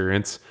Rogan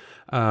Experience.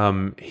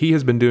 He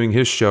has been doing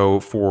his show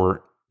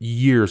for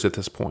years at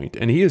this point,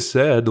 and he has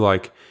said,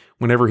 like,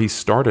 whenever he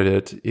started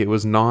it, it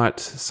was not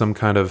some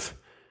kind of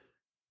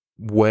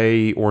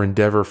way or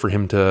endeavor for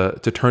him to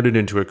turn it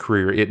into a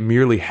career. It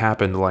merely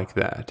happened like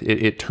that.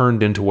 It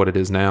turned into what it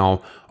is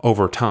now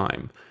over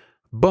time.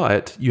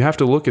 But you have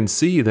to look and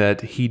see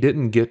that he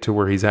didn't get to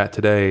where he's at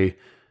today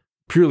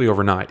purely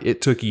overnight.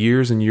 It took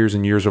years and years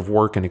and years of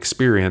work and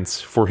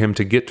experience for him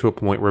to get to a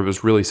point where it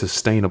was really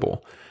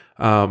sustainable.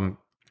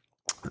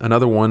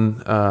 Another one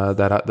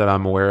that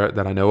I'm aware,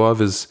 that I know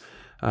of, is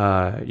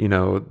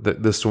the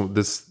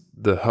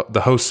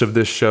hosts of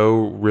this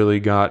show really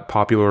got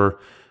popular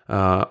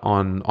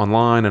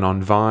online and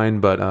on Vine,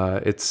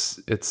 but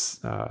it's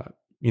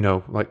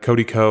like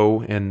Cody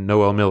Ko and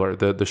Noel Miller,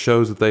 the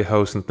shows that they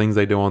host and things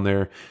they do on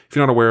there. If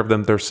you're not aware of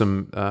them, there's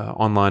some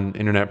online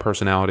internet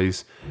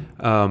personalities,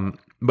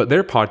 but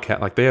their podcast,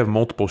 like, they have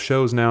multiple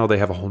shows now. They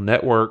have a whole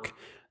network.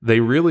 They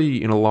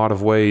really, in a lot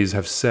of ways,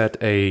 have set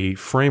a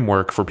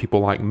framework for people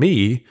like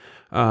me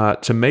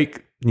to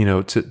make,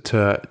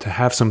 to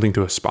have something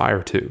to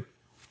aspire to.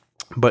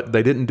 But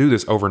they didn't do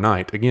this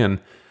overnight. Again,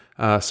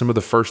 some of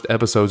the first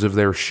episodes of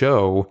their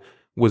show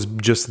was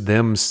just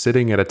them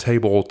sitting at a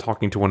table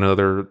talking to one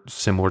another,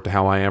 similar to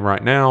how I am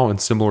right now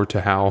and similar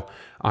to how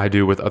I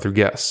do with other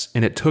guests.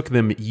 And it took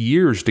them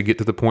years to get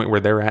to the point where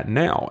they're at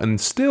now.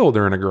 And still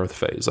they're in a growth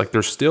phase. Like,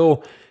 they're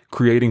still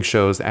creating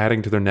shows,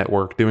 adding to their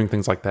network, doing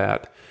things like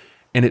that.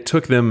 And it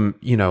took them,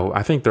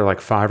 I think they're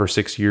like 5 or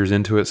 6 years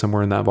into it,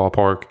 somewhere in that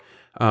ballpark.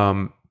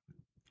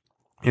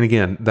 And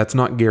again, that's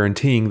not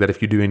guaranteeing that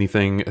if you do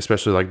anything,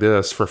 especially like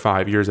this, for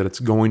 5 years, that it's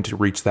going to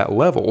reach that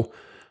level.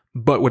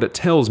 But what it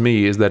tells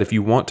me is that if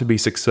you want to be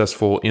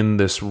successful in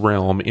this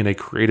realm, in a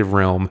creative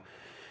realm,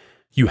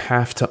 you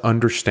have to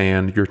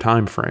understand your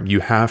time frame. You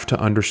have to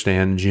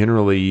understand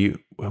generally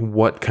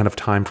what kind of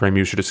time frame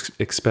you should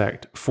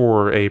expect.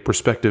 For a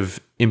prospective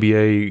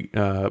NBA,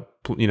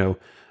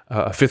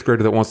 a fifth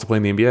grader that wants to play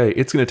in the NBA,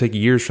 it's going to take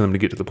years for them to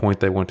get to the point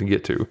they want to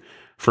get to.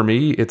 For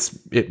me,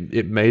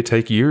 it may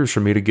take years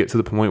for me to get to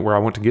the point where I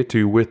want to get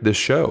to with this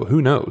show.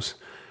 Who knows?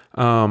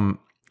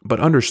 But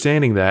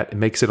understanding that, it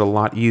makes it a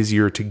lot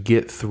easier to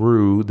get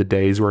through the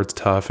days where it's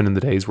tough and in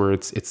the days where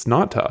it's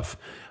not tough.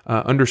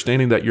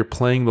 Understanding that you're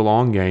playing the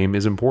long game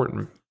is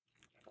important.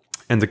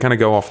 And to kind of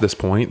go off this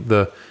point,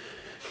 the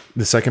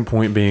second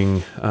point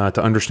being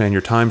to understand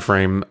your time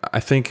frame.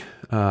 I think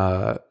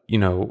the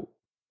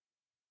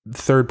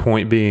third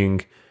point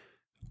being,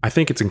 I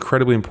think it's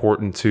incredibly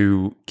important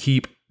to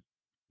keep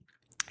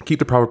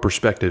the proper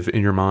perspective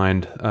in your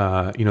mind.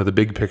 The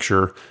big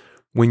picture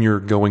when you're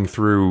going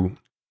through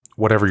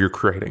whatever you're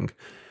creating.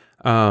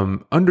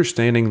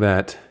 Understanding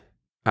that,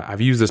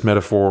 I've used this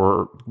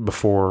metaphor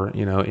before,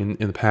 in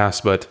the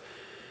past, but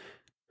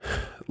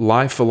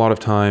life a lot of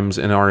times,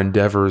 and our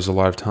endeavors a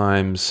lot of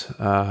times,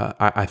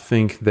 I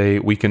think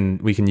we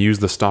can use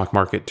the stock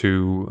market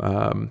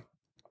to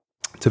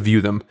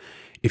view them.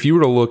 If you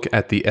were to look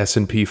at the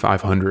S&P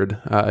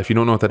 500, if you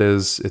don't know what that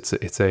is,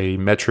 it's a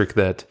metric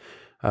that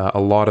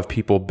a lot of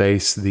people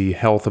base the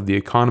health of the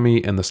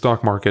economy and the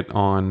stock market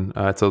on.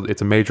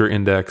 It's a major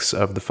index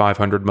of the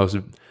 500 most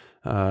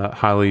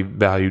highly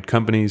valued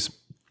companies.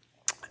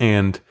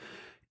 And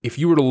if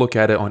you were to look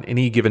at it on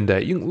any given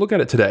day, you can look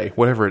at it today,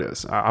 whatever it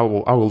is. I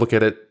will look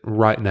at it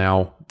right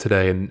now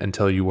today and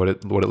tell you what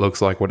it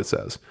looks like, what it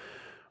says.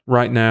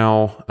 Right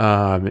now,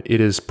 it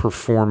is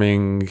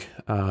performing.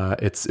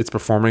 It's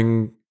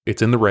performing.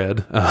 It's in the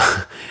red,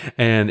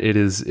 and it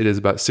is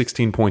about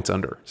 16 points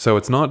under. So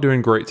it's not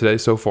doing great today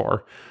so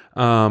far.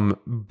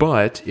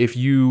 But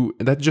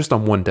that's just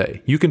on one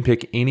day. You can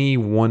pick any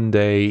one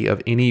day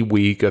of any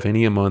week, of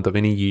any month, of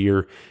any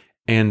year,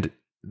 and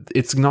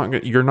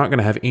you're not going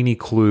to have any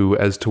clue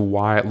as to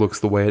why it looks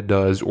the way it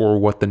does or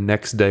what the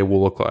next day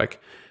will look like.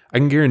 I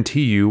can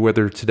guarantee you,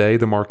 whether today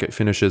the market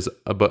finishes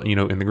in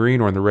the green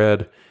or in the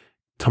red,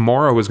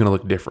 tomorrow is going to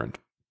look different.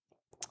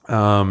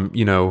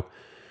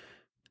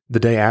 The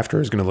day after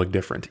is going to look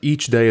different.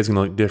 Each day is going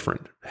to look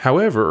different.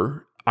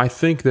 However, I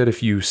think that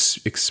if you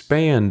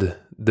expand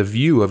the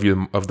view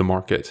of the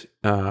market,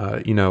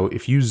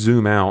 if you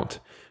zoom out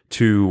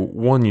to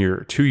 1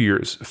 year, 2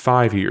 years,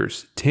 5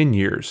 years, 10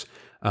 years,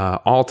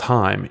 all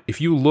time,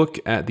 if you look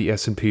at the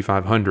S&P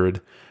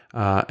 500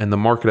 and the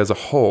market as a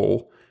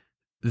whole,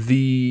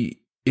 the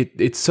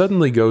it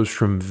suddenly goes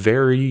from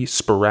very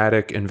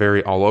sporadic and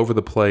very all over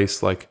the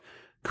place. Like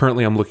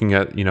currently I'm looking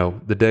at,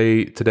 the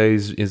day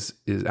today's is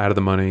out of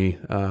the money.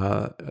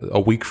 A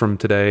week from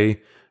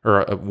today,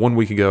 or 1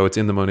 week ago, it's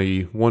in the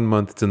money. 1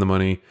 month, it's in the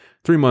money.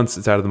 3 months,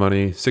 it's out of the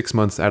money. 6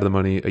 months, out of the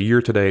money. A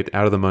year to date,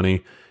 out of the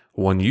money.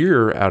 1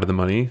 year, out of the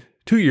money.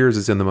 2 years,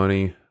 it's in the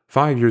money.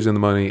 5 years in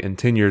the money, and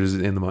 10 years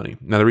is in the money.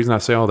 Now, the reason I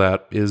say all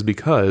that is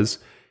because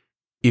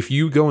if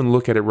you go and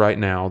look at it right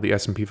now, the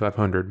S&P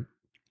 500,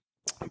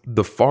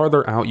 the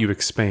farther out you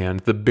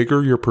expand, the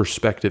bigger your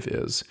perspective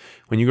is.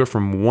 When you go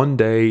from 1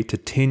 day to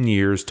 10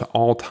 years to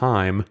all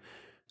time,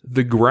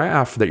 the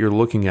graph that you're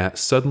looking at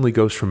suddenly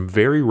goes from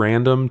very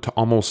random to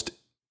almost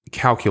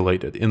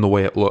calculated in the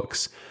way it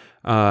looks.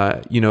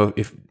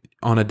 If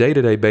on a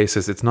day-to-day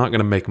basis, it's not going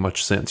to make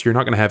much sense. You're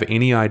not going to have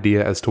any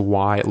idea as to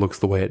why it looks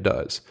the way it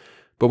does.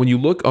 But when you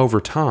look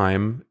over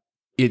time,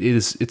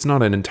 it's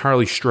not an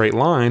entirely straight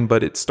line,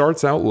 but it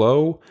starts out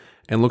low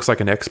and looks like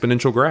an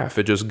exponential graph.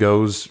 It just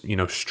goes,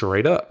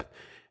 straight up.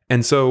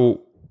 And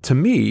so to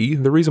me,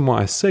 the reason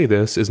why I say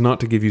this is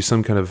not to give you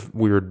some kind of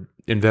weird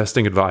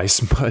investing advice,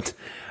 but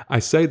I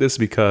say this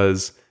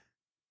because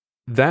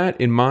that,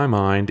 in my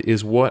mind,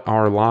 is what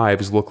our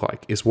lives look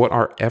like, is what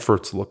our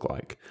efforts look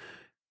like.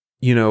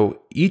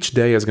 Each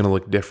day is going to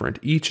look different.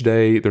 Each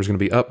day there's going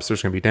to be ups,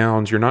 there's going to be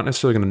downs. You're not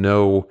necessarily going to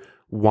know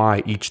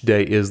why each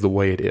day is the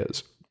way it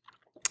is.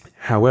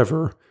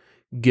 However,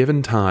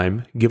 given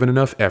time, given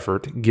enough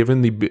effort,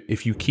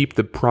 if you keep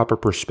the proper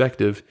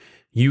perspective,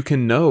 you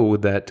can know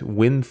that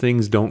when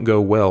things don't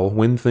go well,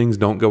 when things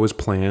don't go as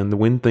planned,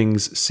 when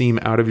things seem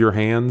out of your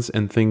hands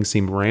and things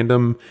seem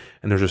random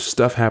and there's just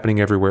stuff happening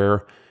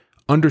everywhere,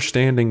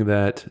 understanding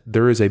that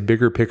there is a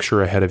bigger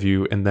picture ahead of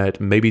you and that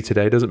maybe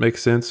today doesn't make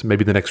sense,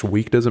 maybe the next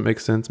week doesn't make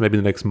sense, maybe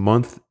the next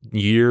month,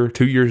 year,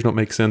 2 years don't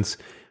make sense.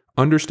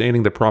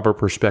 Understanding the proper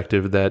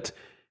perspective that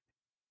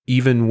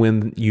even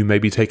when you may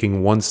be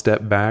taking one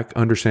step back,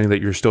 understanding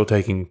that you're still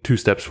taking 2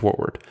 steps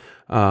forward.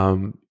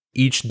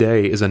 Each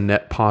day is a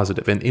net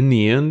positive. And in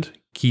the end,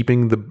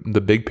 keeping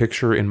the big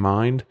picture in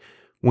mind,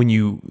 when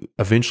you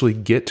eventually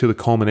get to the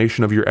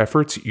culmination of your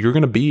efforts, you're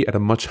going to be at a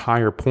much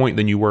higher point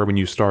than you were when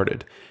you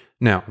started.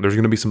 Now, there's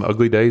going to be some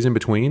ugly days in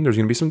between. There's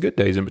going to be some good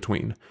days in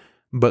between.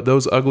 But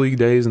those ugly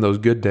days and those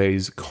good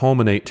days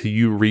culminate to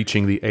you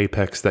reaching the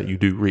apex that you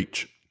do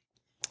reach.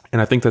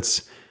 And I think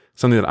that's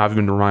something that I've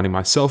been reminding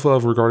myself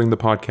of regarding the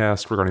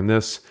podcast, regarding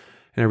this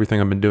and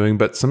everything I've been doing,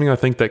 but something I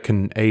think that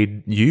can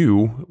aid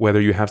you, whether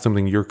you have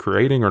something you're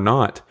creating or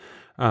not,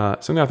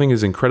 something I think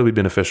is incredibly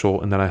beneficial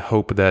and that I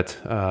hope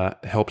that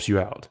helps you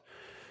out.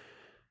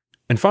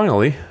 And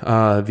finally,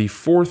 the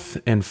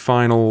fourth and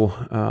final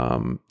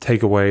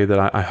takeaway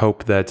that I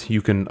hope that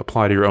you can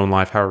apply to your own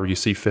life however you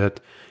see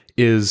fit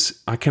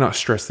is I cannot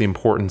stress the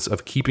importance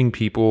of keeping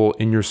people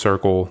in your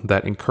circle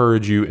that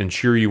encourage you and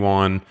cheer you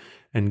on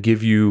and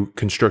give you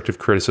constructive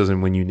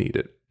criticism when you need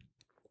it.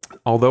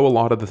 Although a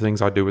lot of the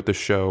things I do with the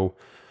show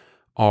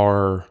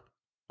are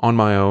on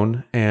my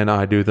own and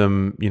I do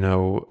them, I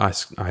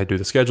do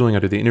the scheduling, I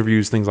do the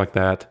interviews, things like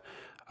that.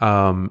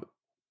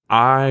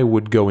 I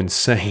would go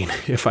insane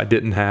if I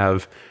didn't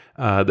have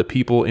the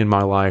people in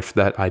my life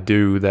that I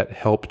do that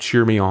help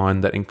cheer me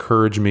on, that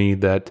encourage me,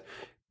 that,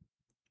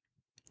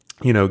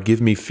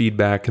 give me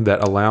feedback,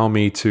 that allow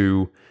me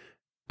to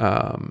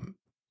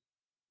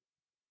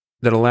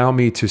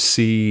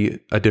see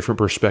a different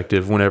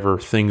perspective whenever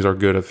things are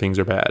good or things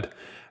are bad.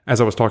 As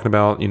I was talking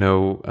about,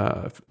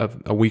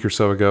 a week or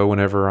so ago,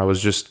 whenever I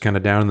was just kind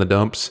of down in the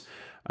dumps,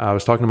 I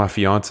was talking to my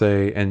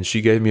fiance and she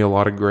gave me a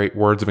lot of great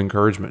words of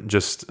encouragement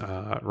just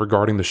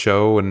regarding the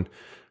show and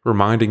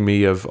reminding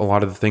me of a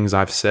lot of the things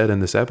I've said in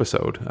this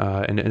episode.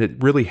 And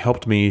it really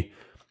helped me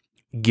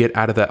get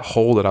out of that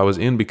hole that I was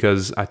in,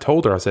 because I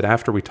told her, I said,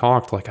 after we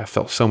talked, I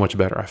felt so much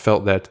better. I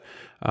felt that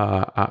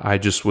I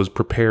just was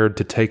prepared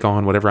to take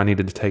on whatever I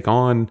needed to take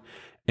on,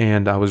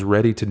 and I was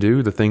ready to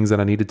do the things that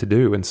I needed to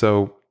do. And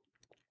so,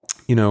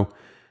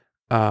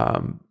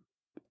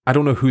 I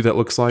don't know who that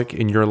looks like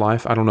in your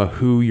life. I don't know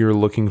who you're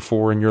looking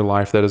for in your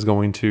life that is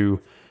going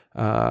to,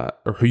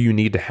 or who you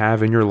need to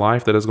have in your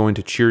life that is going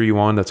to cheer you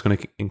on, that's going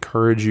to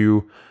encourage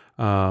you.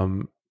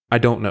 I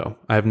don't know.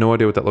 I have no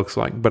idea what that looks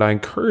like, but I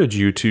encourage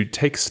you to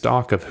take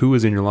stock of who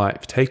is in your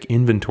life. Take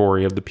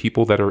inventory of the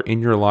people that are in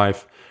your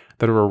life,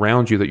 that are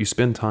around you, that you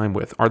spend time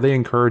with. Are they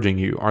encouraging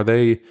you? Are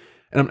they,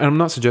 and I'm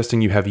not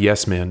suggesting you have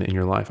yes men in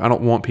your life. I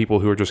don't want people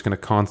who are just going to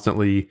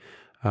constantly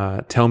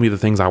tell me the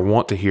things I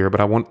want to hear,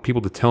 but I want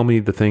people to tell me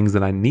the things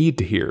that I need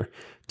to hear.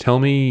 Tell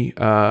me,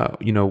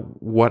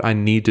 what I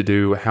need to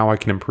do, how I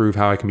can improve,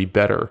 how I can be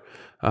better.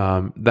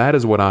 That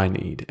is what I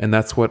need. And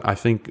that's what I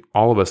think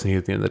all of us need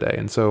at the end of the day.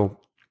 And so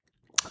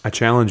I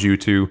challenge you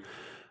to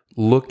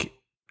look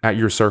at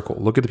your circle,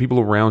 look at the people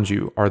around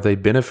you. Are they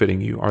benefiting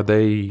you? Are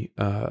they,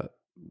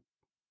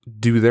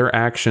 do their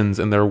actions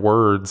and their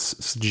words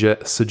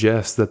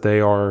suggest that they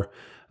are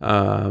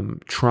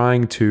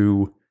trying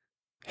to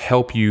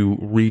help you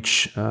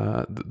reach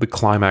the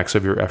climax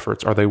of your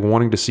efforts? Are they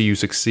wanting to see you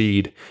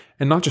succeed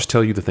and not just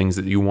tell you the things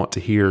that you want to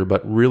hear,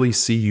 but really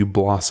see you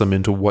blossom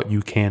into what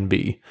you can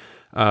be?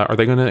 Are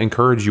they going to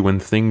encourage you when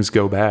things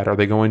go bad? Are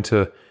they going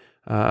to,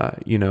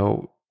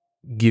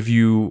 give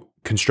you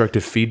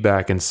constructive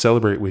feedback and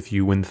celebrate with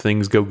you when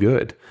things go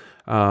good?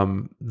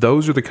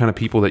 Those are the kind of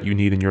people that you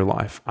need in your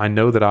life. I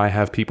know that I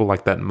have people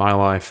like that in my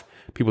life,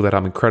 people that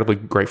I'm incredibly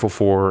grateful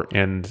for,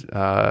 and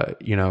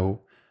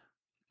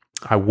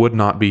I would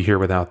not be here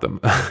without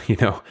them.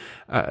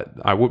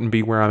 I wouldn't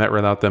be where I'm at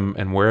without them,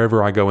 and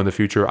wherever I go in the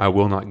future, I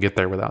will not get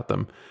there without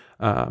them.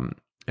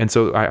 And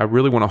so I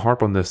really want to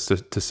harp on this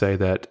to say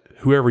that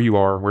whoever you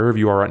are, wherever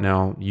you are right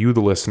now, you,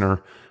 the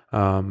listener,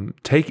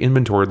 take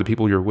inventory of the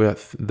people you're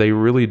with. They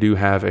really do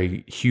have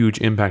a huge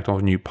impact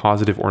on you,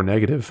 positive or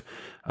negative.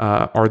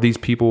 Are these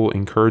people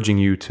encouraging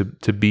you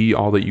to be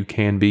all that you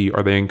can be?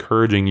 Are they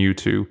encouraging you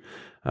to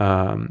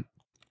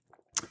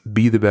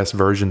be the best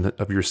version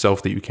of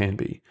yourself that you can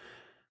be?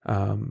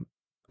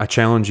 I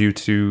challenge you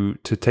to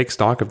take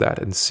stock of that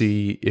and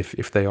see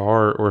if they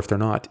are or if they're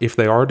not. If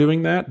they are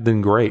doing that,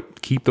 then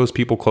great. Keep those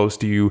people close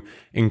to you.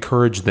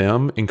 Encourage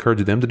them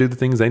to do the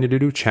things they need to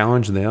do.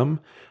 Challenge them.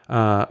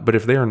 But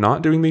if they are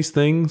not doing these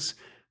things,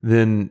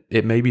 then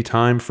it may be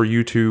time for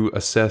you to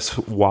assess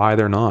why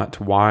they're not,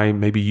 why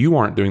maybe you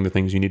aren't doing the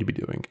things you need to be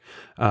doing.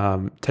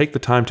 Take the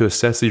time to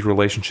assess these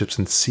relationships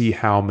and see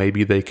how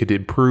maybe they could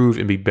improve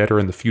and be better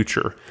in the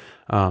future.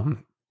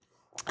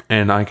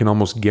 And I can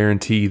almost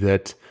guarantee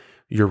that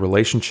your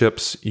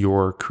relationships,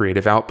 your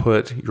creative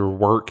output, your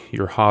work,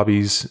 your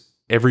hobbies,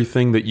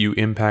 everything that you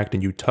impact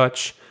and you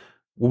touch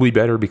will be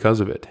better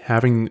because of it.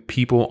 Having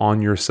people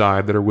on your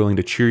side that are willing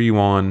to cheer you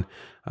on,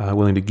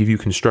 willing to give you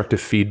constructive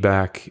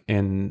feedback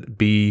and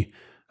be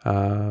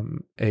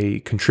a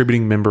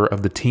contributing member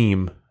of the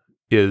team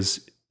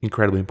is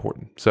incredibly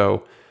important.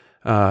 So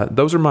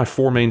those are my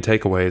 4 main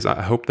takeaways.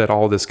 I hope that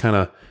all this kind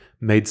of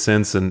made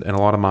sense and a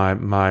lot of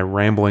my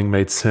rambling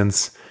made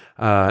sense.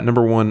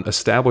 Number 1,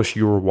 establish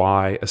your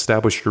why,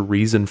 establish your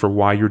reason for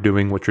why you're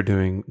doing what you're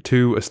doing.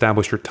 2,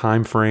 establish your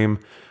time frame.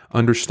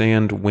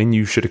 Understand when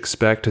you should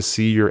expect to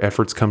see your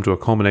efforts come to a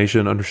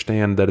culmination.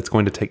 Understand that it's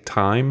going to take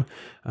time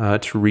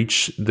to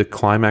reach the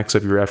climax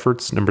of your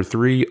efforts. Number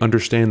 3,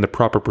 understand the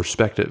proper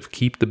perspective.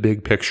 Keep the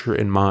big picture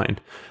in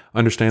mind.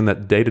 Understand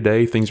that day to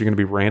day things are going to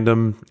be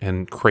random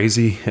and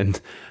crazy, and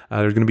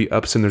there's going to be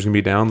ups and there's going to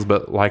be downs.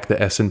 But like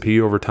the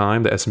S&P over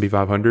time, the S&P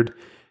 500,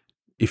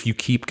 if you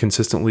keep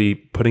consistently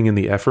putting in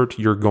the effort,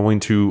 you're going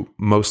to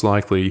most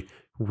likely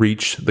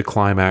reach the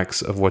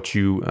climax of what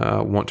you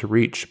want to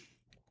reach.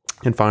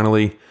 And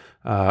finally,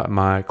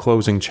 my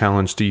closing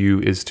challenge to you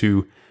is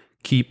to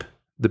keep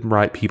the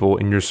right people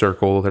in your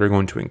circle that are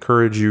going to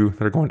encourage you,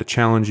 that are going to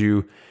challenge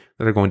you,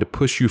 that are going to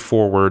push you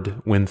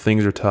forward when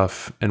things are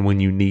tough and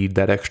when you need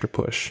that extra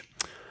push.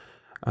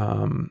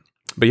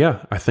 But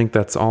yeah, I think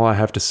that's all I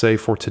have to say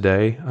for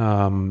today.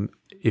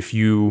 If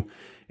you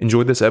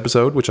enjoyed this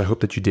episode, which I hope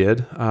that you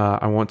did,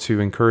 I want to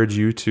encourage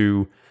you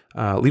to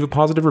leave a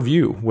positive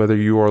review, whether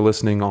you are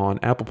listening on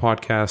Apple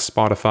Podcasts,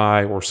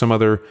 Spotify, or some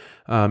other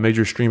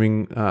major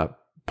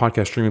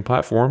podcast streaming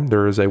platform.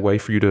 There is a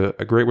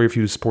great way for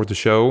you to support the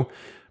show.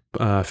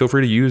 Feel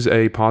free to use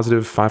a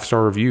positive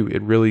 5-star review.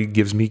 It really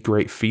gives me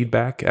great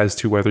feedback as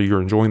to whether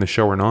you're enjoying the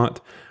show or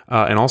not,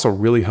 and also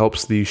really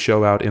helps the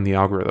show out in the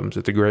algorithms.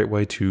 It's a great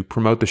way to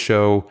promote the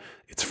show.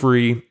 It's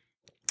free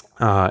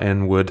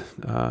and would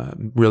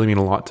really mean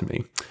a lot to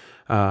me.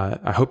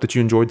 I hope that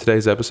you enjoyed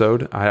today's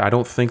episode. I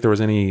don't think there was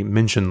any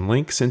mentioned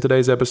links in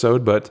today's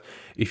episode, but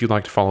if you'd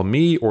like to follow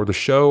me or the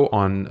show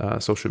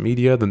on social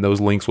media, then those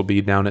links will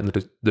be down in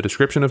the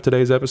description of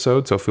today's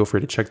episode, so feel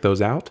free to check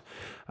those out.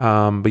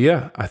 But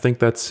yeah, I think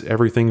that's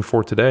everything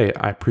for today.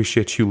 I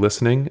appreciate you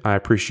listening. I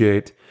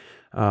appreciate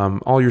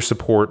all your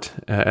support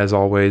as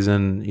always.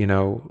 And,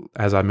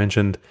 as I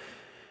mentioned,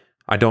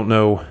 I don't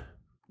know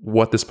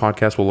what this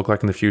podcast will look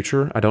like in the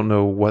future. I don't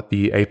know what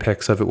the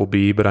apex of it will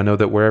be, but I know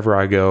that wherever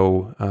I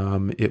go,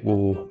 it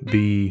will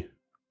be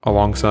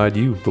alongside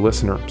you, the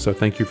listener. So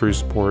thank you for your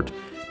support.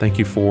 Thank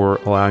you for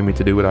allowing me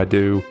to do what I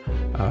do.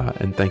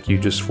 And thank you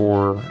just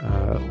for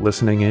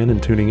listening in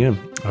and tuning in.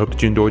 I hope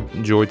that you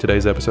enjoyed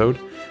today's episode,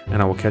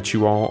 and I will catch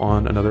you all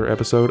on another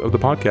episode of the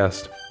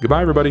podcast.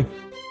 Goodbye, everybody.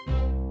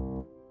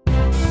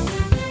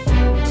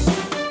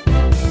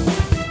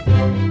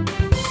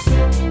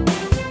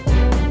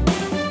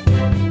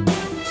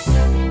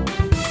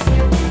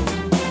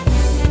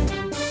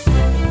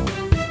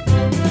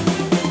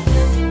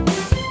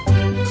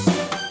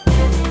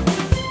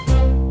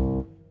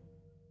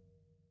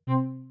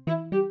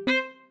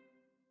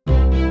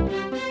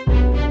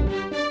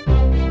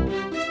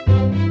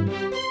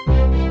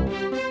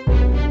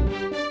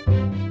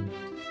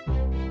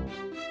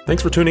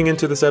 Thanks for tuning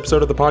into this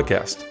episode of the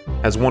podcast.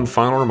 As one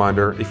final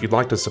reminder, if you'd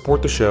like to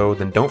support the show,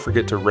 then don't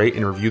forget to rate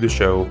and review the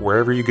show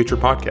wherever you get your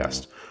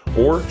podcast,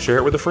 or share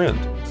it with a friend.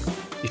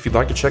 If you'd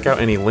like to check out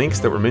any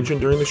links that were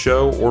mentioned during the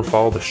show, or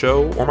follow the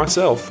show or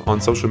myself on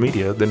social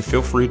media, then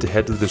feel free to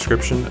head to the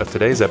description of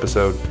today's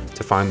episode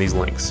to find these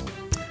links.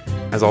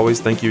 As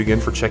always, thank you again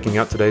for checking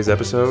out today's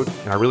episode,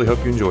 and I really hope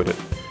you enjoyed it.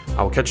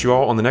 I will catch you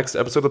all on the next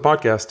episode of the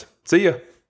podcast. See ya!